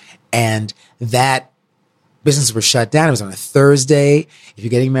 And that business was shut down. It was on a Thursday. If you're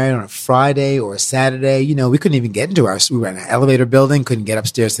getting married on a Friday or a Saturday, we couldn't even get into we were in an elevator building, couldn't get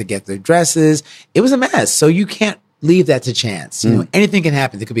upstairs to get the dresses. It was a mess. So you can't leave that to chance. Anything can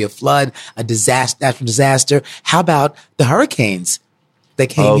happen. There could be a flood, a disaster, natural disaster. How about the hurricanes that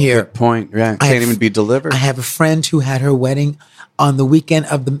came here? Good point. Yeah, can't even be delivered. I have a friend who had her wedding on the weekend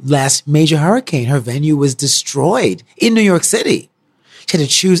of the last major hurricane. Her venue was destroyed in New York City. She had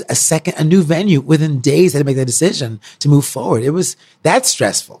to choose a new venue within days. Had to make that decision to move forward. It was that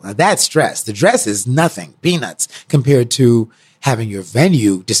stressful. Now that's stress. The dress is nothing, peanuts, compared to having your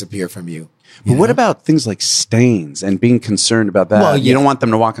venue disappear from you. But what about things like stains and bebeing concerned about that? Well, you don't want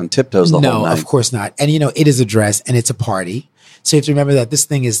them to walk on tiptoes the whole night. No, of course not. And it is a dress and it's a party. So you have to remember that this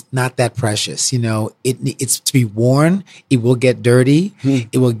thing is not that precious. It's to be worn. It will get dirty.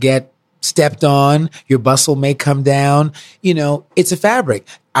 It will get stepped on. Your bustle may come down. It's a fabric.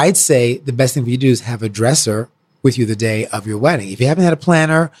 I'd say the best thing for you to do is have a dresser with you the day of your wedding. If you haven't had a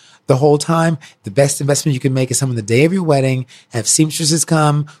planner the whole time, the best investment you can make is someone the day of your wedding, have seamstresses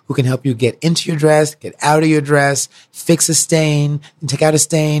come who can help you get into your dress, get out of your dress, fix a stain, take out a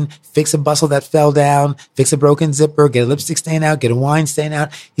stain, fix a bustle that fell down, fix a broken zipper, get a lipstick stain out, get a wine stain out.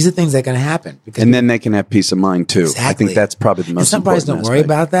 These are things that are going to happen. And then they can have peace of mind too. Exactly. I think that's probably the most important. Some brides don't worry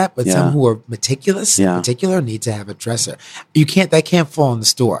about that, but some who are meticulous, in particular, need to have a dresser. That can't fall in the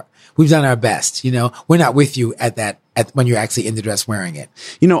store. We've done our best. We're not with you when you're actually in the dress wearing it.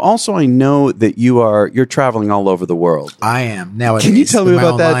 Also, I know that you're traveling all over the world. I am nowadays. Can you tell me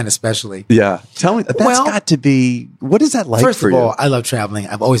about that? Line especially. Yeah. Tell me. That's got to be, what is that like for you? First of all, I love traveling.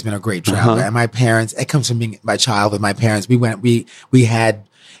 I've always been a great traveler. And my parents, it comes from being my child with my parents. We had,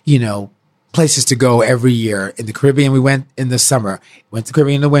 places to go every year. In the Caribbean, we went in the summer, went to the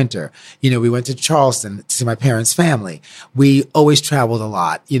Caribbean in the winter. We went to Charleston to see my parents' family. We always traveled a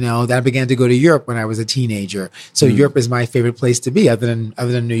lot. Then I began to go to Europe when I was a teenager. So Europe is my favorite place to be, other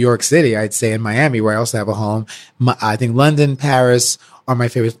than New York City, I'd say, in Miami, where I also have a home. I think London, Paris are my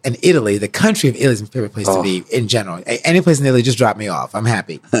favorite, and Italy, the country of Italy is my favorite place to be in general. Any place in Italy, just drop me off. I'm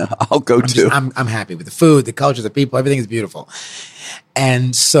happy. I'll go too. I'm happy with the food, the culture, the people, everything is beautiful.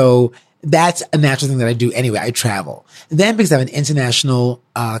 And so that's a natural thing that I do anyway. I travel. Then because I have an international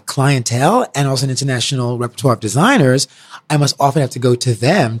clientele and also an international repertoire of designers, I must often have to go to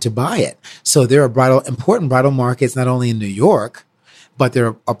them to buy it. So there are important bridal markets, not only in New York, But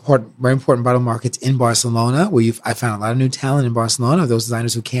there are very important bridal markets in Barcelona where I found a lot of new talent in Barcelona. Those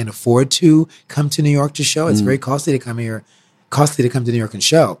designers who can't afford to come to New York to show. It's very costly to come here. Costly to come to New York and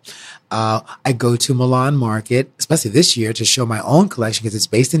show. I go to Milan market, especially this year, to show my own collection because it's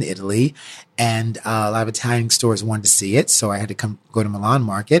based in Italy, and a lot of Italian stores wanted to see it, so I had to go to Milan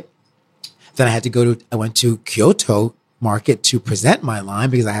market. Then I went to Kyoto market to present my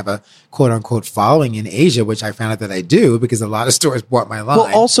line because I have a quote unquote following in Asia, which I found out that I do because a lot of stores bought my line.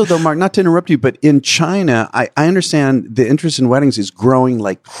 Well, also though, Mark, not to interrupt you, but in China, I understand the interest in weddings is growing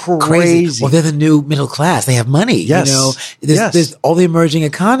like crazy. Well, they're the new middle class. They have money. Yes. You know, there's all the emerging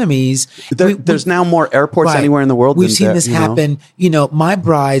economies. There's now more airports anywhere in the world. We've seen this happen. You know, my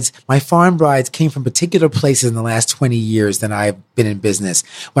foreign brides came from particular places in the last 20 years that I've been in business.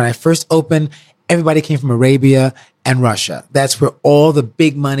 When I first opened, everybody came from Arabia and Russia. That's where all the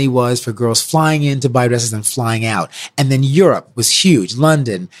big money was for girls flying in to buy dresses and flying out. And then Europe was huge.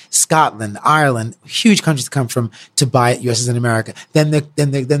 London, Scotland, Ireland, huge countries to come from to buy dresses in America. Then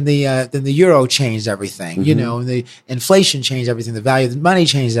the euro changed everything. You know, and the inflation changed everything. The value of the money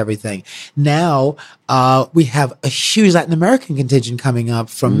changed everything. Now, we have a huge Latin American contingent coming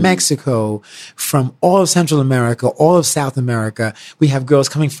up from Mexico, from all of Central America, all of South America. We have girls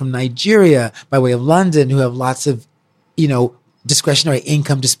coming from Nigeria by way of London who have lots of, discretionary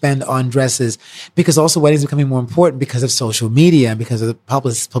income to spend on dresses, because also weddings are becoming more important because of social media and because of the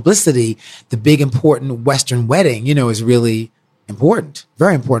publicity. The big important Western wedding, is really important,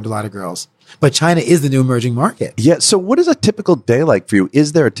 very important to a lot of girls. But China is the new emerging market. Yeah. So what is a typical day like for you?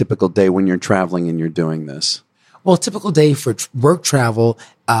 Is there a typical day when you're traveling and you're doing this? Well, a typical day for work travel,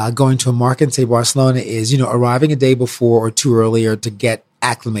 going to a market in, say, Barcelona is, arriving a day before or too earlier to get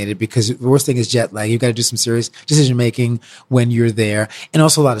acclimated, because the worst thing is jet lag. You've got to do some serious decision making when you're there, and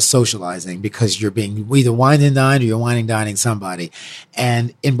also a lot of socializing because you're being either wine and dine or you're wine and dining somebody.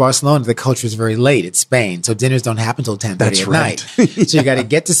 And in Barcelona, the culture is very late. It's Spain, so dinners don't happen until 10:30 at night. So you got to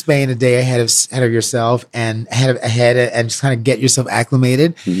get to Spain a day ahead of yourself and ahead and just kind of get yourself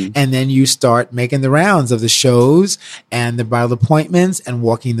acclimated, and then you start making the rounds of the shows and the bridal appointments and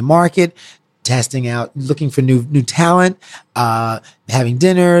walking the market, testing out, looking for new talent, having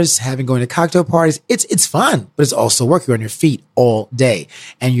dinners, going to cocktail parties. It's fun, but it's also work. You're on your feet all day,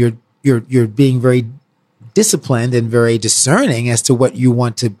 and you're being very disciplined and very discerning as to what you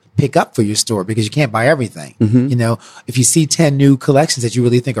want to pick up for your store, because you can't buy everything. If you see 10 new collections that you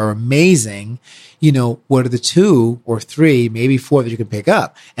really think are amazing, what are the 2 or 3, maybe 4 that you can pick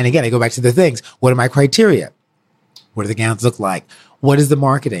up? And again, I go back to the things. What are my criteria? What do the gowns look like? What is the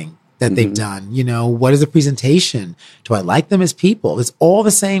marketing that they've done? What is the presentation? Do I like them as people? It's all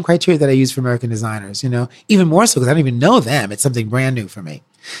the same criteria that I use for American designers, even more so because I don't even know them. It's something brand new for me.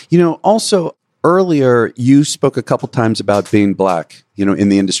 Also earlier you spoke a couple times about being black, in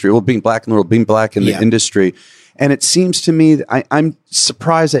the industry. Well, being black in the world, being black in the industry. And it seems to me that I'm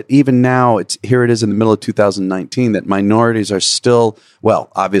surprised that even now, here it is in the middle of 2019, that minorities are still,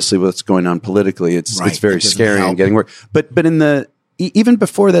 well, obviously what's going on politically, it's very scary and getting worse. But even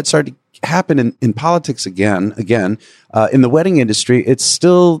before that started to happen in politics again, in the wedding industry, it's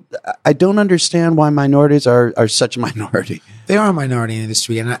still, I don't understand why minorities are such a minority. They are a minority in the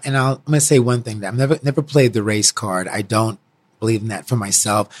industry. And I'm going to say one thing, that I've never played the race card. I don't believe in that for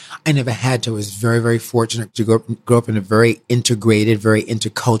myself. I never had to. I was very, very fortunate to grow up in a very integrated, very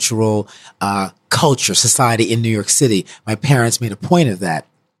intercultural society in New York City. My parents made a point of that.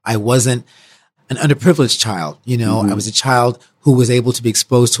 I wasn't an underprivileged child. I was a child who was able to be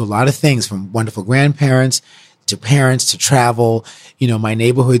exposed to a lot of things, from wonderful grandparents to parents to travel. My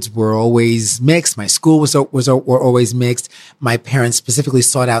neighborhoods were always mixed. My school were always mixed. My parents specifically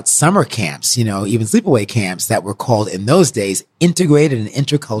sought out summer camps, even sleepaway camps that were called in those days integrated and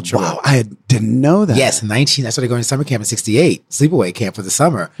intercultural. Wow, I didn't know that. Yes, I started going to summer camp in '68, sleepaway camp for the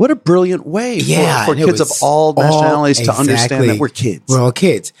summer. What a brilliant way for kids of all nationalities to understand that we're kids. We're all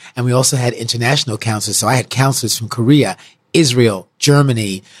kids. And we also had international counselors. So I had counselors from Korea, Israel,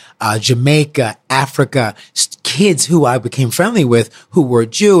 Germany, Jamaica, Africa, kids who I became friendly with, who were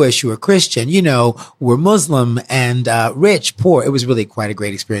Jewish, who were Christian, who were Muslim, and rich, poor. It was really quite a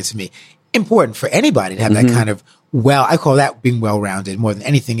great experience for me. Important for anybody to have that kind of, I call that being well-rounded more than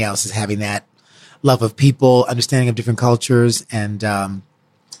anything else, is having that love of people, understanding of different cultures, and,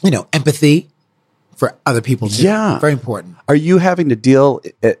 empathy for other people too. Yeah. Very important. Are you having to deal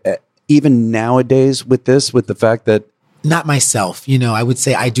even nowadays with the fact that Not myself, I would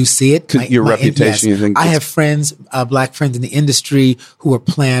say I do see it. Your reputation, yes. you think? I have friends, black friends in the industry who are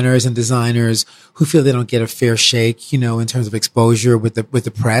planners and designers who feel they don't get a fair shake, in terms of exposure with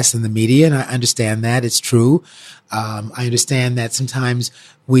the press and the media. And I understand that. It's true. I understand that sometimes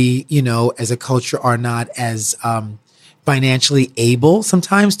we, as a culture are not as, financially able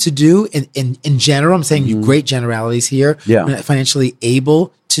sometimes to do in general. I'm saying great generalities here. Yeah. We're not financially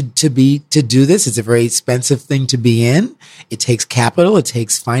able to do this. It's a very expensive thing to be in. It takes capital. It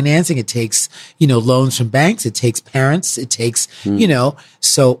takes financing. It takes, loans from banks. It takes parents. It takes,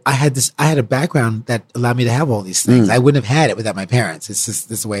 so I had a background that allowed me to have all these things. I wouldn't have had it without my parents. It's just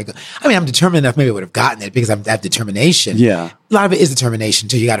this is the way it goes. I mean, I'm determined enough. Maybe I would have gotten it because I have determination. Yeah. A lot of it is determination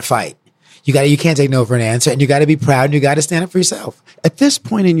too. You got to fight. You can't take no for an answer, and you got to be proud, and you got to stand up for yourself. At this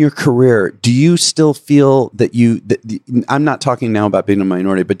point in your career, do you still feel that I'm not talking now about being a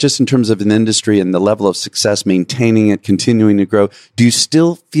minority, but just in terms of an industry and the level of success, maintaining it, continuing to grow, do you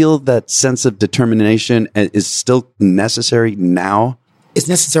still feel that sense of determination is still necessary now? It's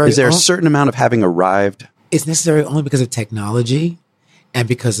necessary. Is there a certain amount of having arrived? It's necessary only because of technology and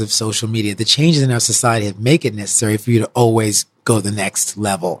because of social media. The changes in our society have made it necessary for you to always go the next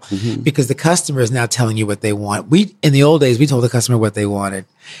level because the customer is now telling you what they want. In the old days, we told the customer what they wanted,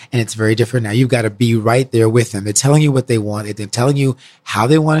 and it's very different now. You've got to be right there with them. They're telling you what they want. They're telling you how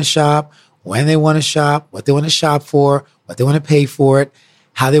they want to shop, when they want to shop, what they want to shop for, what they want to pay for it,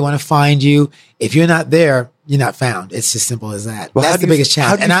 how they want to find you. If you're not there, you're not found. It's just simple as that. Well, that's the biggest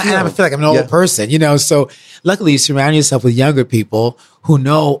challenge. And I feel like I'm an old person, so luckily you surround yourself with younger people who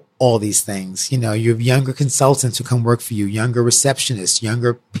know all these things. You have younger consultants who come work for you, younger receptionists,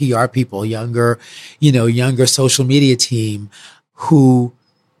 younger PR people, younger social media team who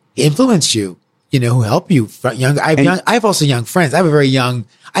influence you, who help you. I have also young friends. I feel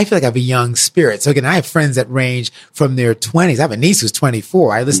like I have a young spirit. So again, I have friends that range from their 20s. I have a niece who's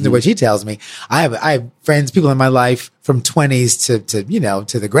 24. I listen to what she tells me. I have friends, people in my life from 20s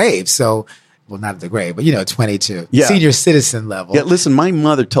to the grave. So, well, not the grave, but 22, senior citizen level. Yeah, listen, my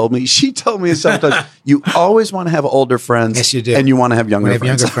mother told me sometimes you always want to have older friends. Yes, you do. And you want to have younger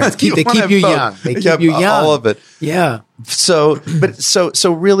friends. They keep you young. They keep you young. All of it. Yeah. So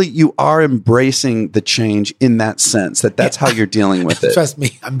really you are embracing the change in that sense, that's how you're dealing with it. Trust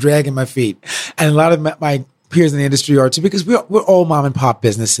me, I'm dragging my feet. And a lot of my peers in the industry are too, because we're all mom and pop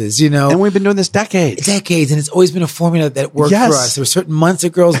businesses, And we've been doing this decades. And it's always been a formula that worked for us. There were certain months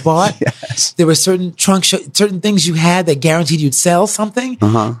that girls bought. Yes. There were certain certain things you had that guaranteed you'd sell something.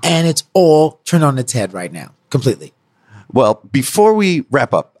 And it's all turned on its head right now, completely. Well, before we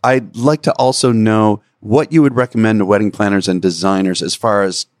wrap up, I'd like to also know what you would recommend to wedding planners and designers as far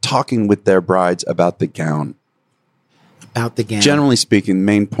as talking with their brides about the gown. About the gown. Generally speaking,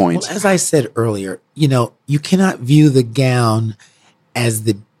 main points. Well, as I said earlier, you cannot view the gown as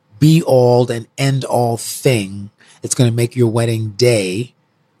the be-all and end-all thing that's going to make your wedding day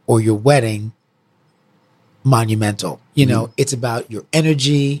or your wedding monumental. It's about your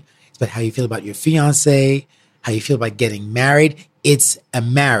energy. It's about how you feel about your fiance, how you feel about getting married. It's a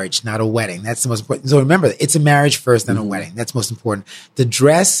marriage, not a wedding. That's the most important. So remember, it's a marriage first, then a wedding. That's most important. The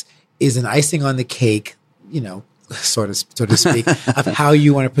dress is an icing on the cake, so to speak, of how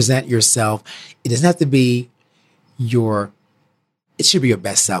you want to present yourself. It doesn't have to be it should be your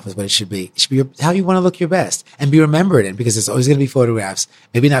best self is what it should be. It should be how you want to look your best and be remembered in, because there's always going to be photographs,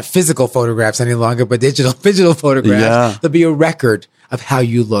 maybe not physical photographs any longer, but digital photographs. Yeah. There'll be a record of how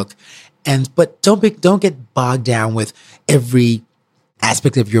you look. But don't get bogged down with every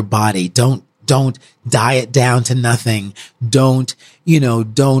aspect of your body. Don't diet down to nothing. Don't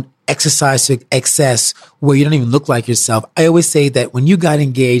exercise to excess where you don't even look like yourself. I always say that when you got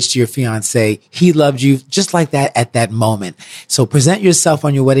engaged to your fiance, he loved you just like that at that moment. So present yourself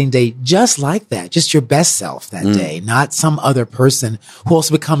on your wedding day just like that, just your best self that day, not some other person who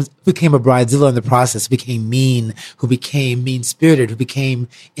also became a bridezilla in the process, became mean, who became mean-spirited, who became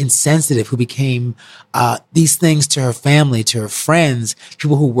insensitive, who became these things to her family, to her friends,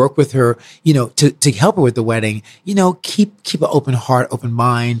 people who work with her, to help her with the wedding. Keep an open heart, open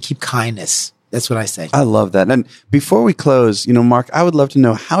mind, keep kindness. That's what I say. I love that. And before we close, Mark, I would love to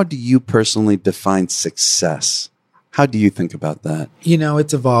know, how do you personally define success? How do you think about that?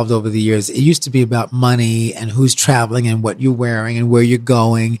 It's evolved over the years. It used to be about money and who's traveling and what you're wearing and where you're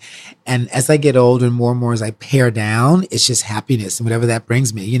going. And as I get older and more as I pare down, it's just happiness and whatever that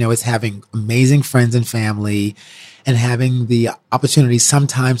brings me. It's having amazing friends and family and having the opportunity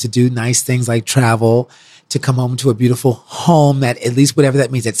sometimes to do nice things like travel, to come home to a beautiful home that, at least whatever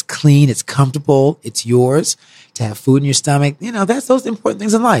that means, it's clean, it's comfortable, it's yours, to have food in your stomach. That's those important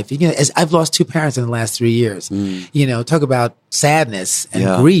things in life. As I've lost 2 parents in the last 3 years. Talk about sadness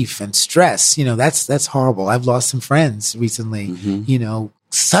and grief and stress. That's horrible. I've lost some friends recently,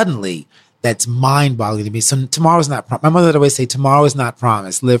 suddenly. That's mind-boggling to me. So tomorrow's not my mother would always say, tomorrow is not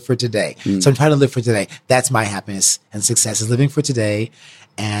promised. Live for today. So I'm trying to live for today. That's my happiness and success, is living for today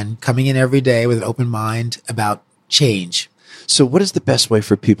and coming in every day with an open mind about change. So what is the best way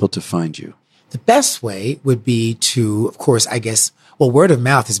for people to find you? The best way would be to, of course, I guess, word of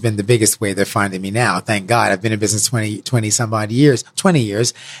mouth has been the biggest way they're finding me now. Thank God. I've been in business 20 some odd years, 20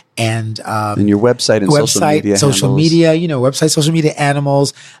 years. And your website and social media website, social media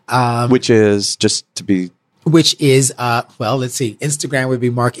animals. Which is, just to be... Which is, let's see. Instagram would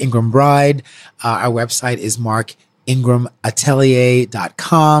be Mark Ingram Bride. Our website is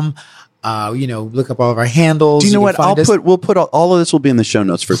markingramatelier.com. Look up all of our handles. Do you know what? We'll put all of this will be in the show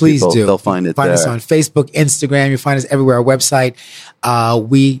notes for Please people. Do. They'll find it. Find us on Facebook, Instagram. You find us everywhere. Our website.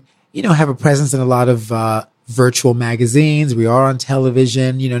 We, have a presence in a lot of virtual magazines. We are on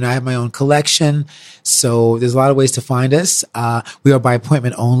television. Now I have my own collection. So there's a lot of ways to find us. We are by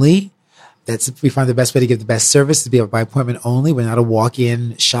appointment only. We find the best way to give the best service to be by appointment only. We're not a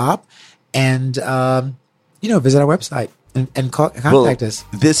walk-in shop. And visit our website. And contact us.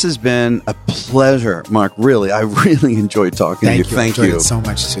 This has been a pleasure, Mark. Really, I really enjoyed talking to you. Thank you. I enjoyed it so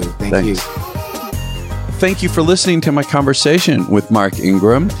much too. Thank you. Thank you for listening to my conversation with Mark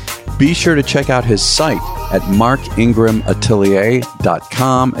Ingram. Be sure to check out his site at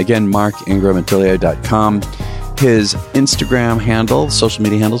markingramatelier.com. Again, markingramatelier.com. His Instagram handle, social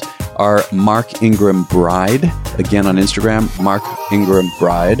media handles, are Mark Ingram Bride. Again, on Instagram, Mark Ingram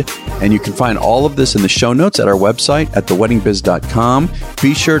Bride. And you can find all of this in the show notes at our website at theweddingbiz.com.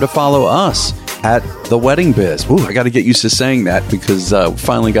 Be sure to follow us at The Wedding Biz. Ooh, I got to get used to saying that because we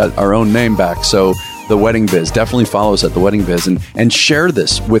finally got our own name back. So The Wedding Biz. Definitely follow us at The Wedding Biz and share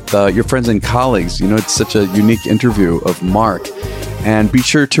this with your friends and colleagues. It's such a unique interview of Mark. And be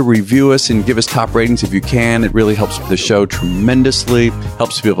sure to review us and give us top ratings if you can. It really helps the show tremendously,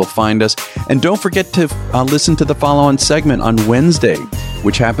 helps people find us. And don't forget to listen to the follow-on segment on Wednesday,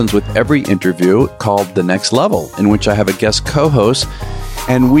 which happens with every interview, called The Next Level, in which I have a guest co-host.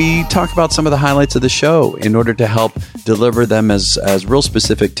 And we talk about some of the highlights of the show in order to help deliver them as real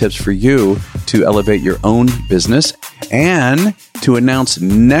specific tips for you to elevate your own business. And to announce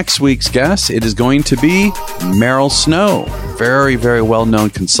next week's guest, it is going to be Meryl Snow, very, very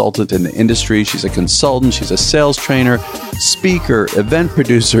well-known consultant in the industry. She's a consultant. She's a sales trainer, speaker, event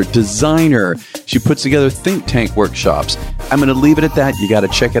producer, designer. She puts together think tank workshops. I'm going to leave it at that. You got to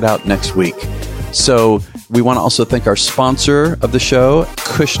check it out next week. So we want to also thank our sponsor of the show,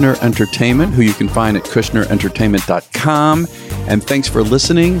 Kushner Entertainment, who you can find at kushnerentertainment.com. And thanks for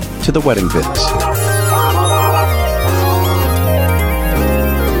listening to The Wedding Biz.